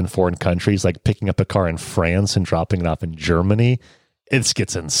drop fees in foreign countries, like picking up a car in France and dropping it off in Germany. It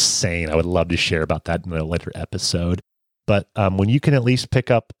gets insane. I would love to share about that in a later episode. But when you can at least pick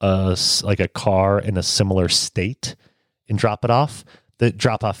up a car in a similar state and drop it off, the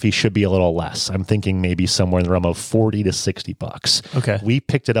drop-off fee should be a little less. I'm thinking maybe somewhere in the realm of $40 to $60. Okay. We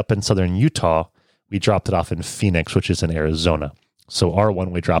picked it up in southern Utah. We dropped it off in Phoenix, which is in Arizona. So our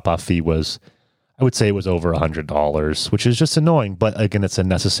one-way drop-off fee was, I would say it was over $100, which is just annoying. But again, it's a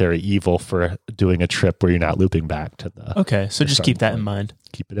necessary evil for doing a trip where you're not looping back to the... Okay. So just keep that in mind.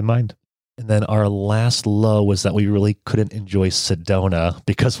 Keep it in mind. And then our last low was that we really couldn't enjoy Sedona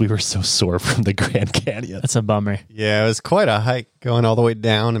because we were so sore from the Grand Canyon. That's a bummer. Yeah, it was quite a hike going all the way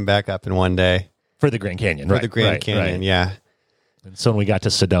down and back up in one day. For the Grand Canyon, For right? the Grand right, Canyon, right. yeah. And so when we got to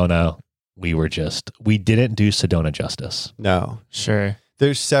Sedona, we didn't do Sedona justice. No. Sure.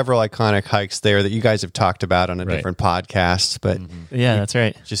 There's several iconic hikes there that you guys have talked about on a Right. different podcast, but Yeah, that's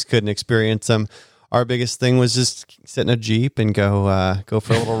right. just couldn't experience them. Our biggest thing was just sit in a Jeep and go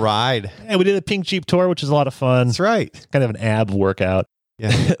for a little ride. And we did a pink Jeep tour, which is a lot of fun. That's right. Kind of an ab workout.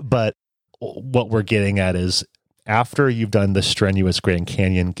 Yeah. But what we're getting at is after you've done the strenuous Grand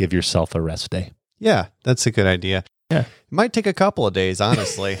Canyon, give yourself a rest day. Yeah, that's a good idea. Yeah. It might take a couple of days,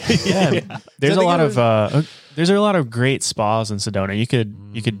 honestly. Yeah. There's So a lot think of lot of great spas in Sedona. You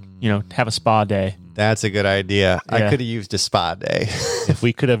could have a spa day. That's a good idea. I Yeah. could have used a spa day. If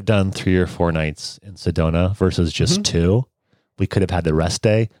we could have done 3 or 4 nights in Sedona versus just 2, we could have had the rest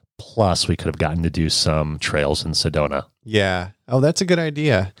day. Plus, we could have gotten to do some trails in Sedona. Yeah. Oh, that's a good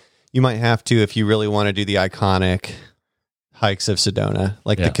idea. You might have to if you really want to do the iconic hikes of Sedona,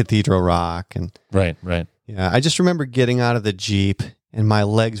 like Yeah. the Cathedral Rock. And Right, right. yeah, I just remember getting out of the Jeep and my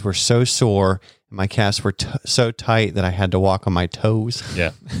legs were so sore and my calves were so tight that I had to walk on my toes,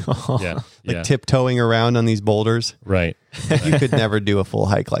 Yeah, yeah, like yeah. tiptoeing around on these boulders. Right. You could never do a full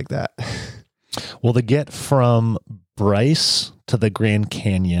hike like that. Well, to get from Bryce to the Grand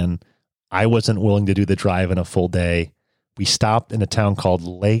Canyon, I wasn't willing to do the drive in a full day. We stopped in a town called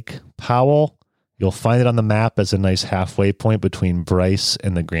Lake Powell. You'll find it on the map as a nice halfway point between Bryce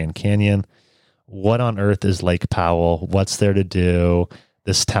and the Grand Canyon. What on earth is Lake Powell? What's there to do?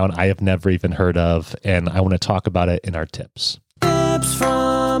 This town I have never even heard of, and I want to talk about it in our tips. Tips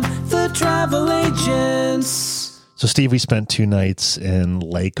from the travel agents. So, Steve, we spent 2 nights in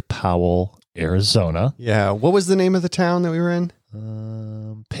Lake Powell, Arizona. Yeah. What was the name of the town that we were in?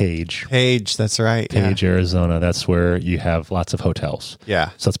 Page, Page. That's right. Page, Arizona. That's where you have lots of hotels. Yeah.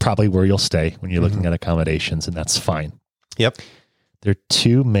 So that's probably where you'll stay when you're looking at accommodations, and that's fine. Yep. There are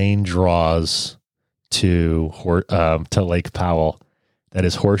 2 main draws to Lake Powell. That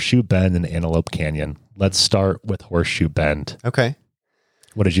is Horseshoe Bend and Antelope Canyon. Let's start with Horseshoe Bend. Okay.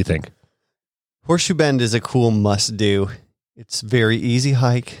 What did you think? Horseshoe Bend is a cool must-do. It's very easy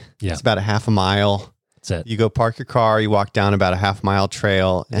hike. Yeah. It's about a half a mile. That's it. You go park your car, you walk down about a half-mile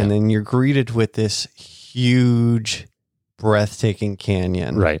trail, Yeah. and then you're greeted with this huge, breathtaking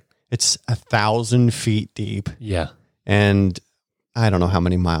canyon. Right. It's 1,000 feet deep, Yeah. and I don't know how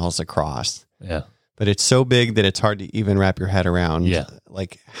many miles across. Yeah. But it's so big that it's hard to even wrap your head around. Yeah.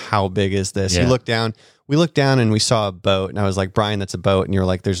 Like, how big is this? Yeah. You look down. We looked down and we saw a boat, and I was like, Brian, that's a boat. And you're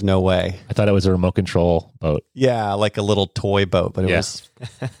like, there's no way. I thought it was a remote control boat. Yeah, like a little toy boat, but it Yeah. was It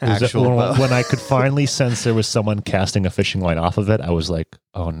was actual boat. when I could finally sense there was someone casting a fishing line off of it, I was like,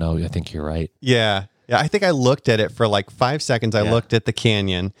 oh no, I think you're right. Yeah. Yeah. I think I looked at it for like 5 seconds. I Yeah. looked at the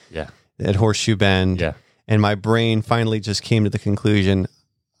canyon Yeah. at Horseshoe Bend. Yeah. And my brain finally just came to the conclusion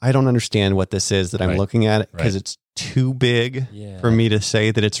I don't understand what this is that I'm Right. looking at because Right. it's too big Yeah. for me to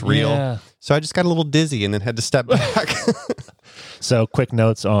say that it's real. Yeah. So I just got a little dizzy and then had to step back. So quick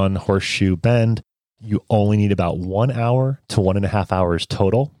notes on Horseshoe Bend. You only need about 1 hour to 1.5 hours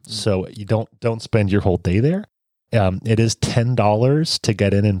total. So you don't spend your whole day there. It is $10 to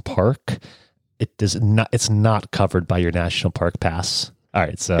get in and park. It's not covered by your national park pass. All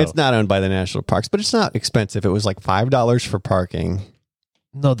right. So It's not owned by the national parks, but it's not expensive. It was like $5 for parking,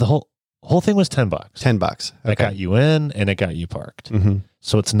 no, the whole thing was $10. $10. It got you in and it got you parked. hmm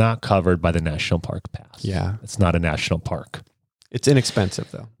So it's not covered by the national park pass. Yeah. It's not a national park. It's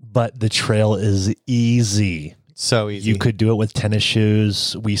inexpensive though. But the trail is easy. So easy. You could do it with tennis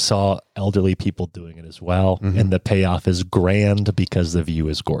shoes. We saw elderly people doing it as well. Mhm. And the payoff is grand because the view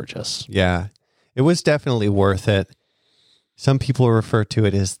is gorgeous. Yeah. It was definitely worth it. Some people refer to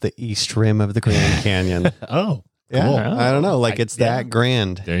it as the east rim of the Grand Canyon. Oh, Yeah, cool. I don't know. Like it's that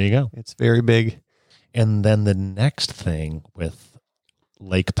grand. There you go. It's very big. And then the next thing with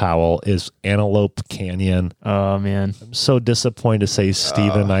Lake Powell is Antelope Canyon. Oh man. I'm so disappointed to say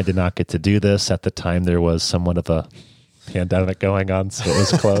Steven and I did not get to do this. At the time, there was somewhat of a pandemic going on, so it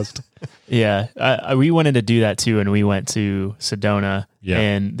was closed. Yeah, we wanted to do that too, and we went to Sedona. Yeah.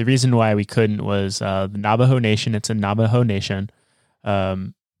 And the reason why we couldn't was the Navajo Nation. It's a Navajo Nation.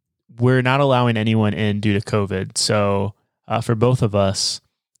 We're not allowing anyone in due to COVID. So for both of us,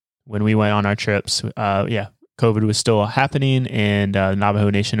 when we went on our trips, COVID was still happening, and the Navajo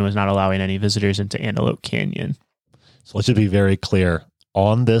Nation was not allowing any visitors into Antelope Canyon. So let's just be very clear.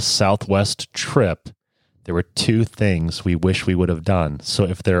 On this Southwest trip, there were two things we wish we would have done. So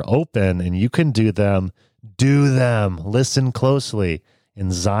if they're open and you can do them, do them. Listen closely.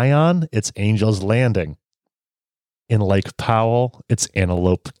 In Zion, it's Angel's Landing. In Lake Powell, it's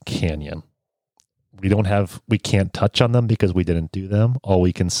Antelope Canyon. We can't touch on them because we didn't do them. All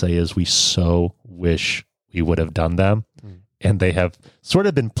we can say is we so wish we would have done them. And they have sort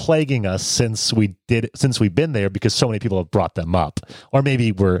of been plaguing us since we've been there because so many people have brought them up. Or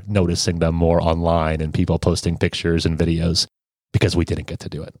maybe we're noticing them more online and people posting pictures and videos because we didn't get to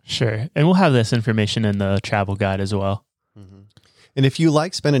do it. Sure. And we'll have this information in the travel guide as well. And if you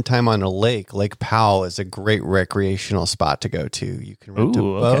like spending time on a lake, Lake Powell is a great recreational spot to go to. You can rent a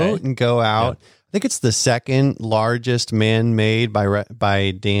boat and go out. Yeah. I think it's the second largest man-made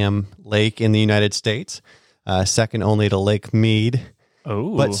by dam lake in the United States. Second only to Lake Mead.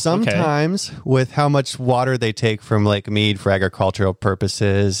 Oh, but sometimes with how much water they take from Lake Mead for agricultural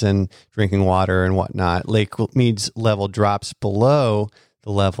purposes and drinking water and whatnot, Lake Mead's level drops below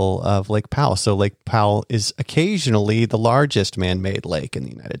the level of Lake Powell. So Lake Powell is occasionally the largest man-made lake in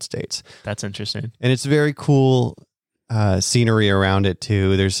the United States. That's interesting. And it's very cool scenery around it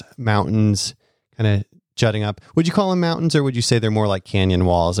too. There's mountains kind of jutting up. Would you call them mountains or would you say they're more like canyon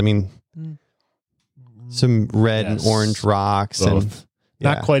walls? I mean... some red and orange rocks. Both. And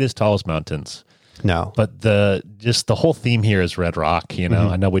not quite as tall as mountains. No. But the whole theme here is red rock, you know.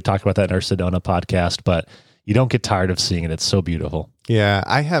 I know we talked about that in our Sedona podcast, but you don't get tired of seeing it. It's so beautiful. Yeah.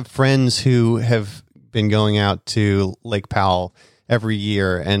 I have friends who have been going out to Lake Powell every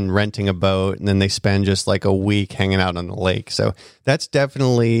year and renting a boat, and then they spend just like a week hanging out on the lake. So that's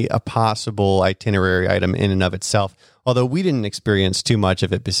definitely a possible itinerary item in and of itself. Although we didn't experience too much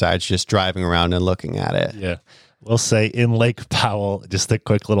of it besides just driving around and looking at it. Yeah. We'll say in Lake Powell, just a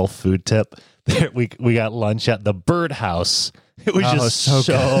quick little food tip. We got lunch at the Birdhouse. It was just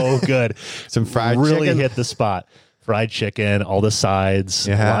so good. Some fried really chicken. hit the spot. Fried chicken, all the sides,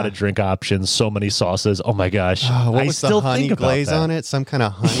 a lot of drink options, so many sauces. Oh my gosh. What I was still the honey think glaze about that. on it? Some kind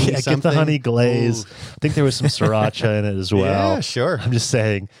of honey something? Get the honey glaze. Ooh. I think there was some sriracha in it as well. Yeah, sure. I'm just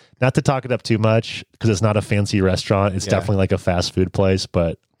saying, not to talk it up too much because it's not a fancy restaurant. It's definitely like a fast food place,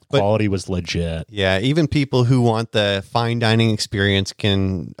 but quality was legit. Yeah, even people who want the fine dining experience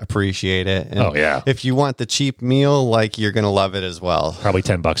can appreciate it. And if you want the cheap meal, like you're going to love it as well. Probably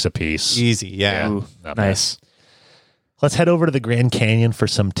 $10 a piece. Easy, yeah. Ooh, nice. Let's head over to the Grand Canyon for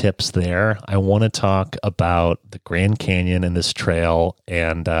some tips there. I want to talk about the Grand Canyon and this trail.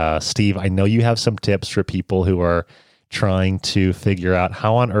 And Steve, I know you have some tips for people who are trying to figure out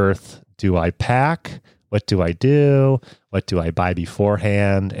how on earth do I pack? What do I do? What do I buy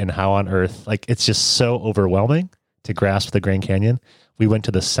beforehand? And how on earth, like, it's just so overwhelming to grasp the Grand Canyon. We went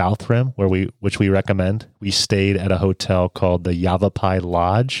to the South Rim, which we recommend. We stayed at a hotel called the Yavapai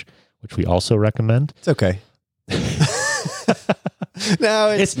Lodge, which we also recommend. It's okay. No,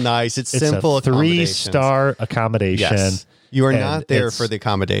 it's nice. It's simple. A 3-star accommodation. Yes. You are not there for the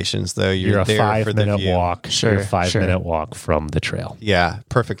accommodations, though. You're a there 5-minute walk. Sure, You're a 5-minute walk from the trail. Yeah,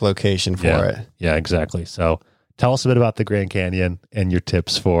 perfect location for it. Yeah, exactly. So tell us a bit about the Grand Canyon and your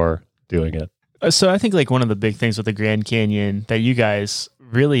tips for doing it. So I think like one of the big things with the Grand Canyon that you guys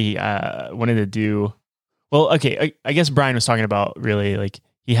really wanted to do. Well, okay, I guess Brian was talking about really like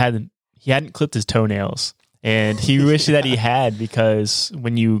he hadn't clipped his toenails. And he wished that he had, because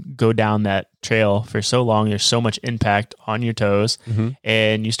when you go down that trail for so long, there's so much impact on your toes,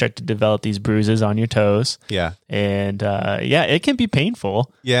 and you start to develop these bruises on your toes. Yeah. And it can be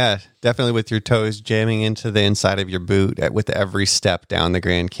painful. Yeah, definitely with your toes jamming into the inside of your boot with every step down the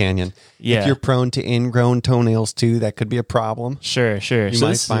Grand Canyon. Yeah. If you're prone to ingrown toenails too, that could be a problem. Sure. You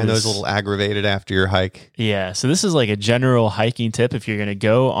might find those a little aggravated after your hike. Yeah. So this is like a general hiking tip. If you're going to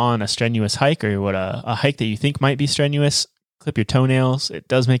go on a strenuous hike, or a hike that you think might be strenuous, clip your toenails. It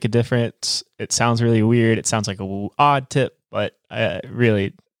does make a difference. It sounds really weird. It sounds like a odd tip, but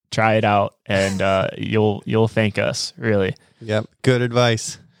really try it out, and you'll thank us, really. Yep. Good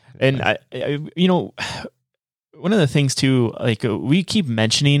advice. And I one of the things too, like we keep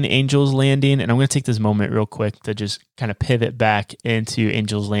mentioning Angel's Landing, and I'm going to take this moment real quick to just kind of pivot back into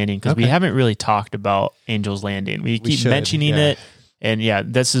Angel's Landing, because we haven't really talked about Angel's Landing. We keep mentioning it, and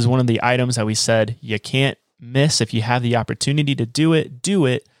this is one of the items that we said you can't miss. If you have the opportunity to do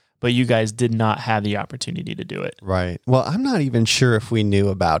it, but you guys did not have the opportunity to do it. Right. Well, I'm not even sure if we knew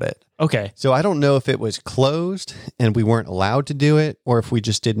about it. Okay. So I don't know if it was closed and we weren't allowed to do it, or if we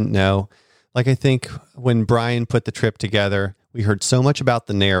just didn't know. Like, I think when Brian put the trip together, we heard so much about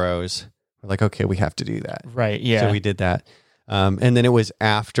the Narrows. We're like, okay, we have to do that. Right. Yeah. So we did that. And then it was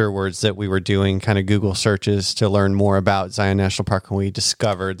afterwards that we were doing kind of Google searches to learn more about Zion National Park, and we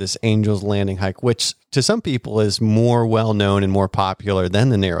discovered this Angel's Landing hike, which to some people is more well-known and more popular than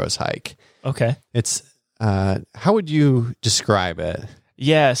the Narrows hike. Okay. It's, how would you describe it?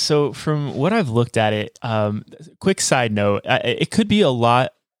 Yeah. So from what I've looked at it, quick side note, it could be a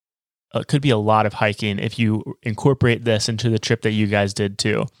lot. It could be a lot of hiking if you incorporate this into the trip that you guys did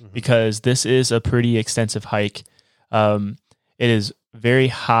too, because this is a pretty extensive hike. It is very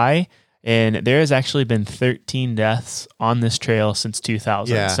high, and there has actually been 13 deaths on this trail since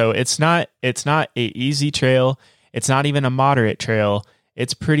 2000. Yeah. So it's not a easy trail. It's not even a moderate trail.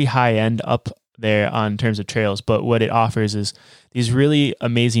 It's pretty high end up there on terms of trails. But what it offers is these really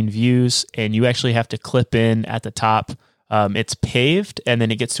amazing views, and you actually have to clip in at the top. It's paved, and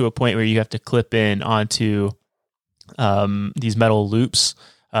then it gets to a point where you have to clip in onto these metal loops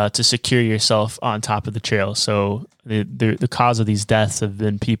to secure yourself on top of the trail. So the cause of these deaths have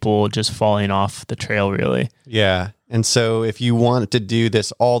been people just falling off the trail, really. Yeah. And so if you want to do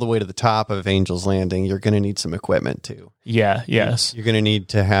this all the way to the top of Angel's Landing, you're going to need some equipment too. Yeah. Yes. You're going to need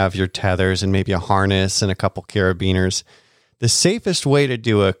to have your tethers and maybe a harness and a couple carabiners. The safest way to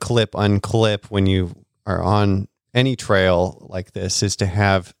do a clip-unclip when you are on any trail like this is to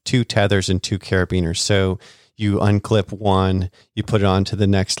have 2 tethers and 2 carabiners. So you unclip one, you put it onto the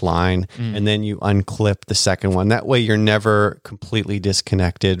next line, and then you unclip the second one. That way you're never completely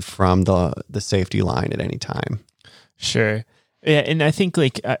disconnected from the safety line at any time. Sure. Yeah, and I think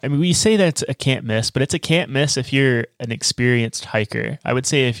we say that it's a can't miss, but it's a can't miss if you're an experienced hiker. I would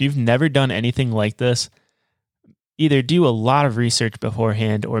say if you've never done anything like this, either do a lot of research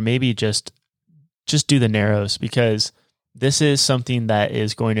beforehand, or maybe just do the Narrows, because this is something that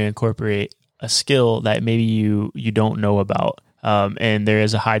is going to incorporate a skill that maybe you don't know about, and there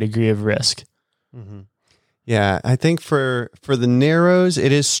is a high degree of risk. Mm-hmm. Yeah, I think for the Narrows,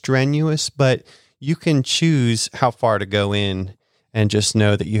 it is strenuous, but you can choose how far to go in and just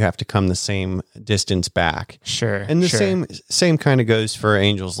know that you have to come the same distance back. Sure. And the same kind of goes for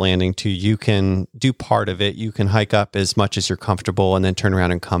Angel's Landing too. You can do part of it. You can hike up as much as you're comfortable and then turn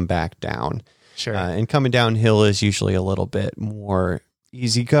around and come back down. Sure. And coming downhill is usually a little bit more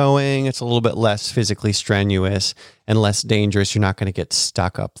easygoing. It's a little bit less physically strenuous and less dangerous. You're not going to get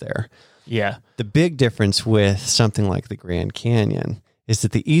stuck up there. Yeah. The big difference with something like the Grand Canyon is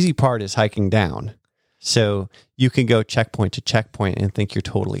that the easy part is hiking down. So you can go checkpoint to checkpoint and think you're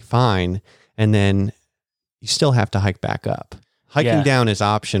totally fine. And then you still have to hike back up. Hiking down is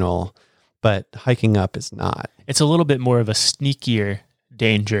optional, but hiking up is not. It's a little bit more of a sneakier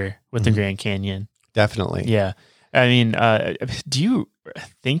danger with the Grand Canyon. Definitely. Yeah. I mean, do you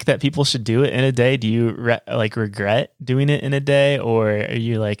think that people should do it in a day? Do you regret doing it in a day? Or are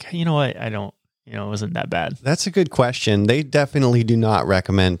you like, you know what? I don't, it wasn't that bad. That's a good question. They definitely do not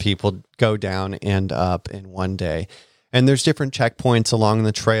recommend people go down and up in one day. And there's different checkpoints along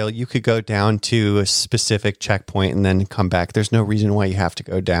the trail. You could go down to a specific checkpoint and then come back. There's no reason why you have to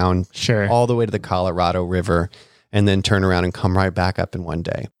go down all the way to the Colorado River and then turn around and come right back up in one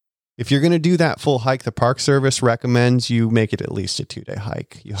day. If you're going to do that full hike, the Park Service recommends you make it at least a 2-day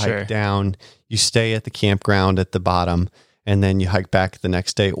hike. You hike down, you stay at the campground at the bottom, and then you hike back the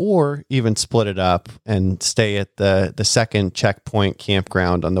next day, or even split it up and stay at the second checkpoint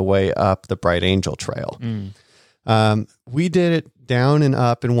campground on the way up the Bright Angel Trail. We did it down and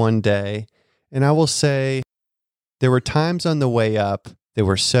up in one day, and I will say there were times on the way up that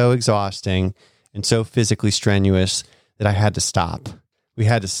were so exhausting and so physically strenuous that I had to stop. We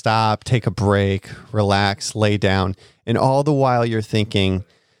had to stop, take a break, relax, lay down, and all the while you're thinking,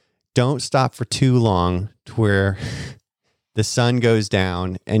 don't stop for too long to where the sun goes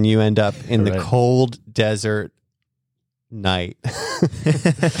down and you end up in the cold desert night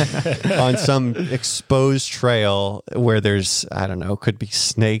on some exposed trail where there's, I don't know, could be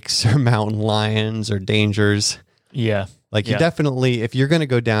snakes or mountain lions or dangers. Yeah. You definitely, if you're going to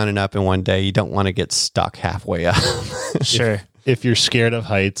go down and up in one day, you don't want to get stuck halfway up. Sure. If you're scared of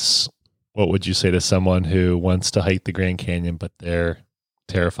heights, what would you say to someone who wants to hike the Grand Canyon, but they're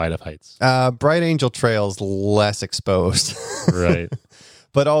terrified of heights? Bright Angel Trail's less exposed. Right.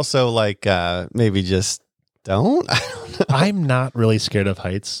 But also, like, maybe just don't. I'm not really scared of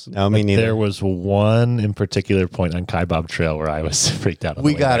heights. No, me neither. There was one in particular point on Kaibab Trail where I was freaked out.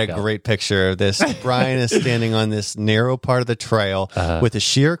 We got a great picture of this. Brian is standing on this narrow part of the trail with a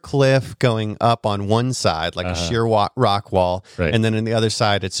sheer cliff going up on one side, like a sheer rock wall. Right. And then on the other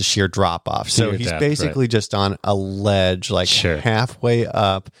side, it's a sheer drop off. So he's basically just on a ledge, like halfway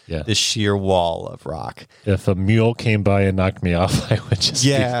up this sheer wall of rock. If a mule came by and knocked me off, I would just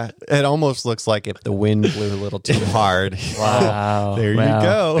it almost looks like if the wind blew a little too hard. Wow. There you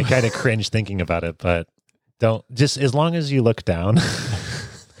go. I kind of cringe thinking about it, but don't, just as long as you look down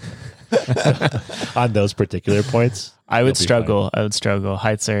on those particular points. I would struggle.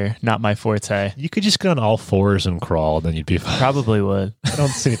 Heights are not my forte. You could just go on all fours and crawl, then you'd be fine. Probably would. I don't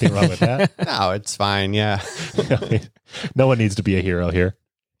see anything wrong with that. No, it's fine. Yeah. No one needs to be a hero here.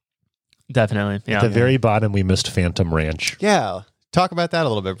 Definitely. Yeah. At the very bottom, we missed Phantom Ranch. Yeah. Talk about that a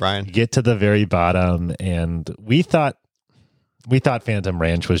little bit, Brian. You get to the very bottom, and we thought Phantom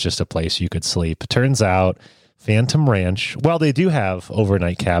Ranch was just a place you could sleep. Turns out Phantom Ranch, well, they do have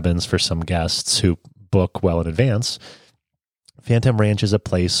overnight cabins for some guests who book well in advance. Phantom Ranch is a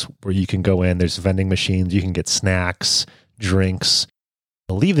place where you can go in. There's vending machines. You can get snacks, drinks.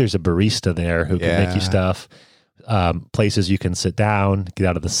 I believe there's a barista there who can make you stuff. Places you can sit down, get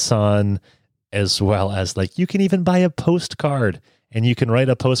out of the sun, as well as like you can even buy a postcard. And you can write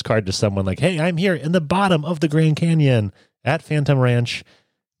a postcard to someone like, hey, I'm here in the bottom of the Grand Canyon at Phantom Ranch.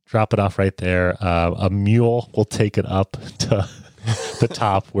 Drop it off right there. A mule will take it up to the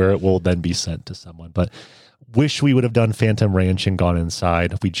top where it will then be sent to someone. But wish we would have done Phantom Ranch and gone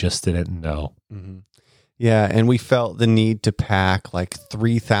inside. We just didn't know. Mm-hmm. Yeah, and we felt the need to pack like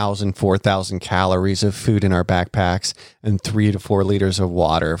 3,000, 4,000 calories of food in our backpacks and 3 to 4 liters of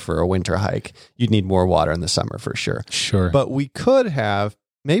water for a winter hike. You'd need more water in the summer for sure. Sure. But we could have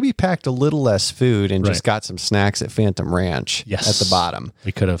maybe packed a little less food and just got some snacks at Phantom Ranch at the bottom.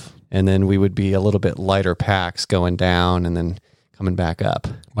 We could have. And then we would be a little bit lighter packs going down and then coming back up.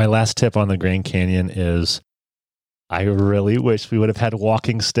 My last tip on the Grand Canyon is I really wish we would have had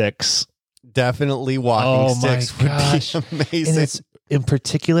walking sticks. Definitely walking sticks would be amazing. And it's in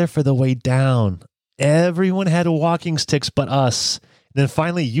particular for the way down. Everyone had walking sticks but us. And then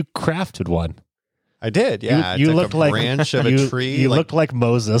finally you crafted one. I did, yeah. You looked a like branch of a tree. You looked like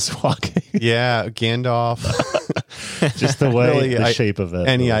Moses walking. Yeah, Gandalf. Just the way, really, the shape of it.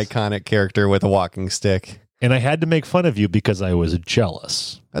 Any iconic character with a walking stick. And I had to make fun of you because I was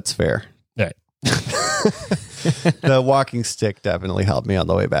jealous. That's fair. Right. The walking stick definitely helped me on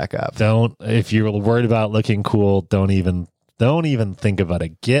the way back up. If you're worried about looking cool, don't even think about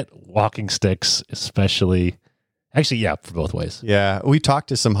it. Get walking sticks, especially. Actually, yeah, for both ways. Yeah, we talked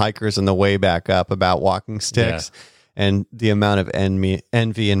to some hikers on the way back up about walking sticks, and the amount of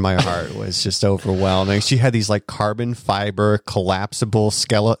envy in my heart was just overwhelming. She had these like carbon fiber, collapsible,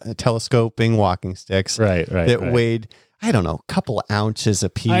 telescoping walking sticks, that weighed, I don't know, a couple ounces a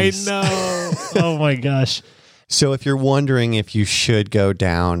piece. I know. Oh my gosh. So if you're wondering if you should go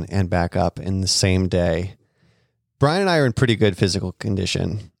down and back up in the same day, Brian and I are in pretty good physical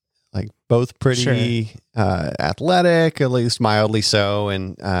condition. Like both pretty athletic, at least mildly so.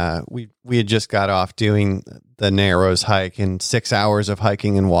 And we had just got off doing the Narrows hike, and 6 hours of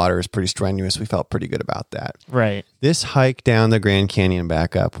hiking in water is pretty strenuous. We felt pretty good about that. Right. This hike down the Grand Canyon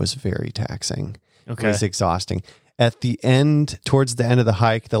back up was very taxing. Okay. It was exhausting. At the end, towards the end of the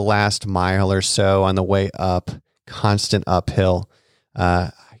hike, the last mile or so on the way up, constant uphill,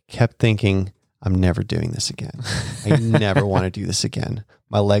 I kept thinking, I'm never doing this again. I never want to do this again.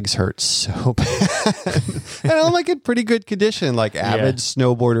 My legs hurt so bad. And I'm like in pretty good condition, like avid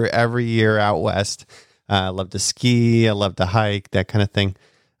snowboarder every year out west. I love to ski. I love to hike, that kind of thing.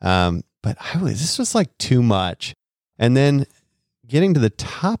 But this was like too much. And then getting to the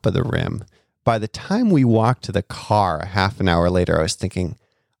top of the rim, by the time we walked to the car a half an hour later, I was thinking,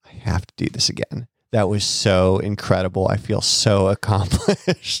 I have to do this again. That was so incredible. I feel so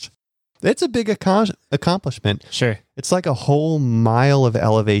accomplished. It's a big accomplishment. Sure. It's like a whole mile of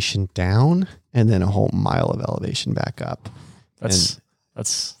elevation down and then a whole mile of elevation back up. That's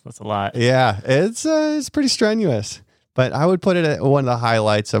a lot. Yeah, it's pretty strenuous. But I would put it at one of the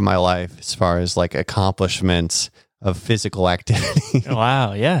highlights of my life as far as like accomplishments of physical activity.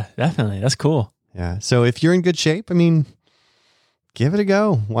 Wow. Yeah, definitely. That's cool. Yeah. So if you're in good shape, I mean, give it a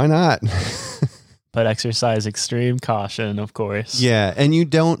go. Why not? But exercise extreme caution, of course. Yeah. And you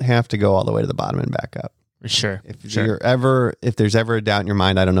don't have to go all the way to the bottom and back up. Sure. If sure. if there's ever a doubt in your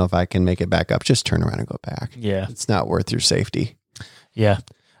mind, I don't know if I can make it back up, just turn around and go back. Yeah. It's not worth your safety. Yeah.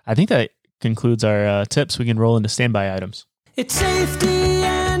 I think that concludes our tips. We can roll into standby items. It's safety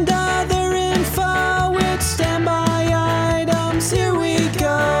and other info with standby items. Here we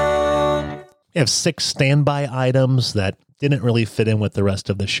go. We have 6 standby items that didn't really fit in with the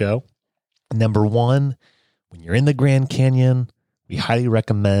rest of the show. Number 1, when you're in the Grand Canyon, we highly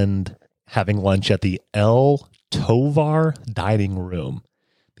recommend having lunch at the El Tovar Dining Room.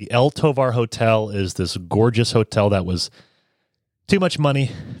 The El Tovar Hotel is this gorgeous hotel that was too much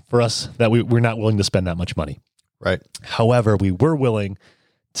money for us, that we're not willing to spend that much money. Right. However, we were willing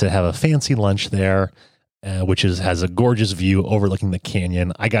to have a fancy lunch there, which has a gorgeous view overlooking the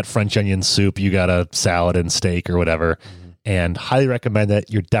canyon. I got French onion soup. You got a salad and steak or whatever. And highly recommend it.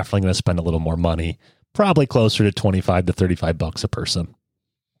 You're definitely going to spend a little more money, probably closer to $25 to $35 a person.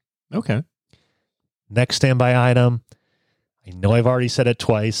 Okay. Next standby item. I know I've already said it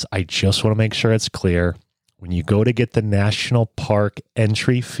twice. I just want to make sure it's clear. When you go to get the national park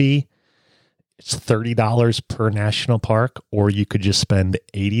entry fee, it's $30 per national park, or you could just spend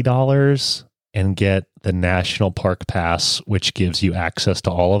 $80 and get the national park pass, which gives you access to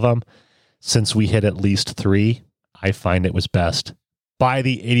all of them. Since we hit at least 3, I find it was best. Buy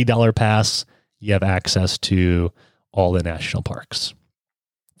the $80 pass. You have access to all the national parks.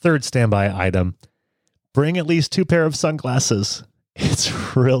 Third standby item, bring at least 2 pair of sunglasses.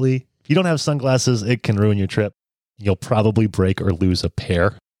 It's really, if you don't have sunglasses, it can ruin your trip. You'll probably break or lose a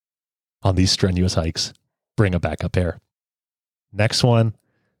pair on these strenuous hikes. Bring a backup pair. Next one,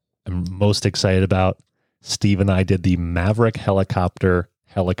 I'm most excited about. Steve and I did the Maverick helicopter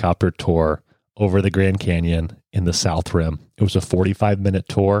tour over the Grand Canyon in the South Rim. It was a 45-minute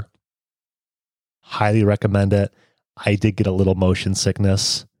tour. Highly recommend it. I did get a little motion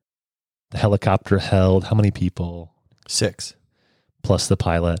sickness. The helicopter held how many people? 6. Plus the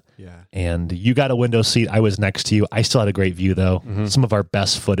pilot. Yeah. And you got a window seat. I was next to you. I still had a great view, though. Mm-hmm. Some of our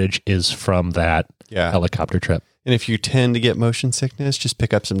best footage is from that helicopter trip. And if you tend to get motion sickness, just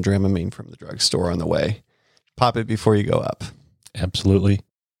pick up some Dramamine from the drugstore on the way. Pop it before you go up. Absolutely.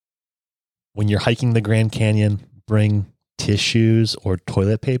 When you're hiking the Grand Canyon, bring tissues or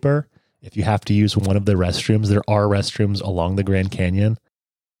toilet paper. If you have to use one of the restrooms, there are restrooms along the Grand Canyon,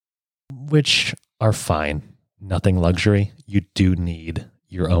 which are fine. Nothing luxury. You do need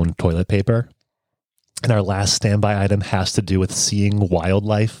your own toilet paper. And our last standby item has to do with seeing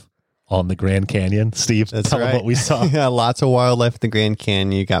wildlife on the Grand Canyon. Steve, tell them what we saw. Yeah, lots of wildlife in the Grand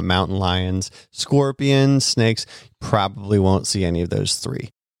Canyon. You got mountain lions, scorpions, snakes. Probably won't see any of those 3.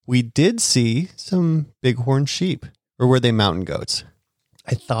 We did see some bighorn sheep. Or were they mountain goats?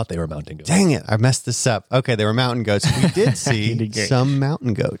 I thought they were mountain goats. Dang it, I messed this up. Okay, they were mountain goats. We did see some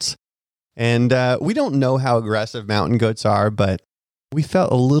mountain goats. And we don't know how aggressive mountain goats are, but we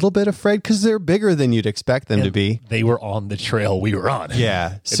felt a little bit afraid because they're bigger than you'd expect them to be. They were on the trail we were on.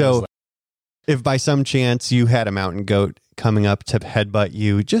 Yeah. So if by some chance you had a mountain goat coming up to headbutt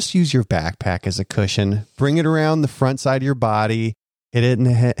you, just use your backpack as a cushion. Bring it around the front side of your body. Hit it and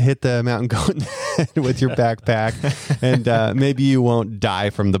hit the mountain goat in the head with your backpack. And maybe you won't die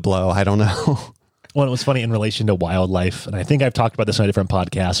from the blow. I don't know. Well, it was funny in relation to wildlife, and I think I've talked about this on a different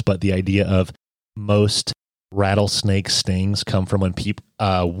podcast, but the idea of most rattlesnake stings come from when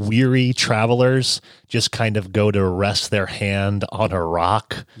weary travelers just kind of go to rest their hand on a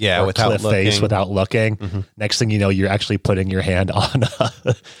rock or without cliff face without looking. Mm-hmm. Next thing you know, you're actually putting your hand on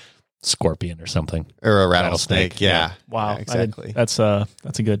a scorpion or something. Or a rattlesnake. Yeah. Wow. Yeah, exactly. That's a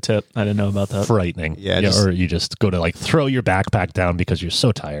good tip. I didn't know about that. Frightening. Yeah, or you just go to throw your backpack down because you're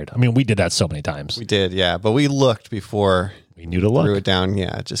so tired. I mean, we did that so many times. We did, yeah. But we looked before we knew to look. Threw it down,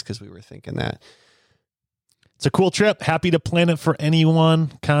 yeah, just because we were thinking that. It's a cool trip. Happy to plan it for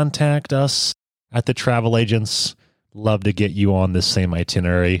anyone. Contact us at the Travel Agents. Love to get you on this same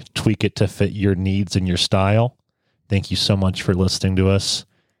itinerary. Tweak it to fit your needs and your style. Thank you so much for listening to us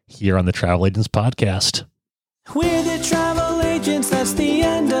here on the Travel Agents Podcast. We're the Travel Agents. That's the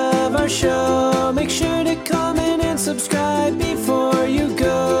end of our show. Make sure to comment and subscribe.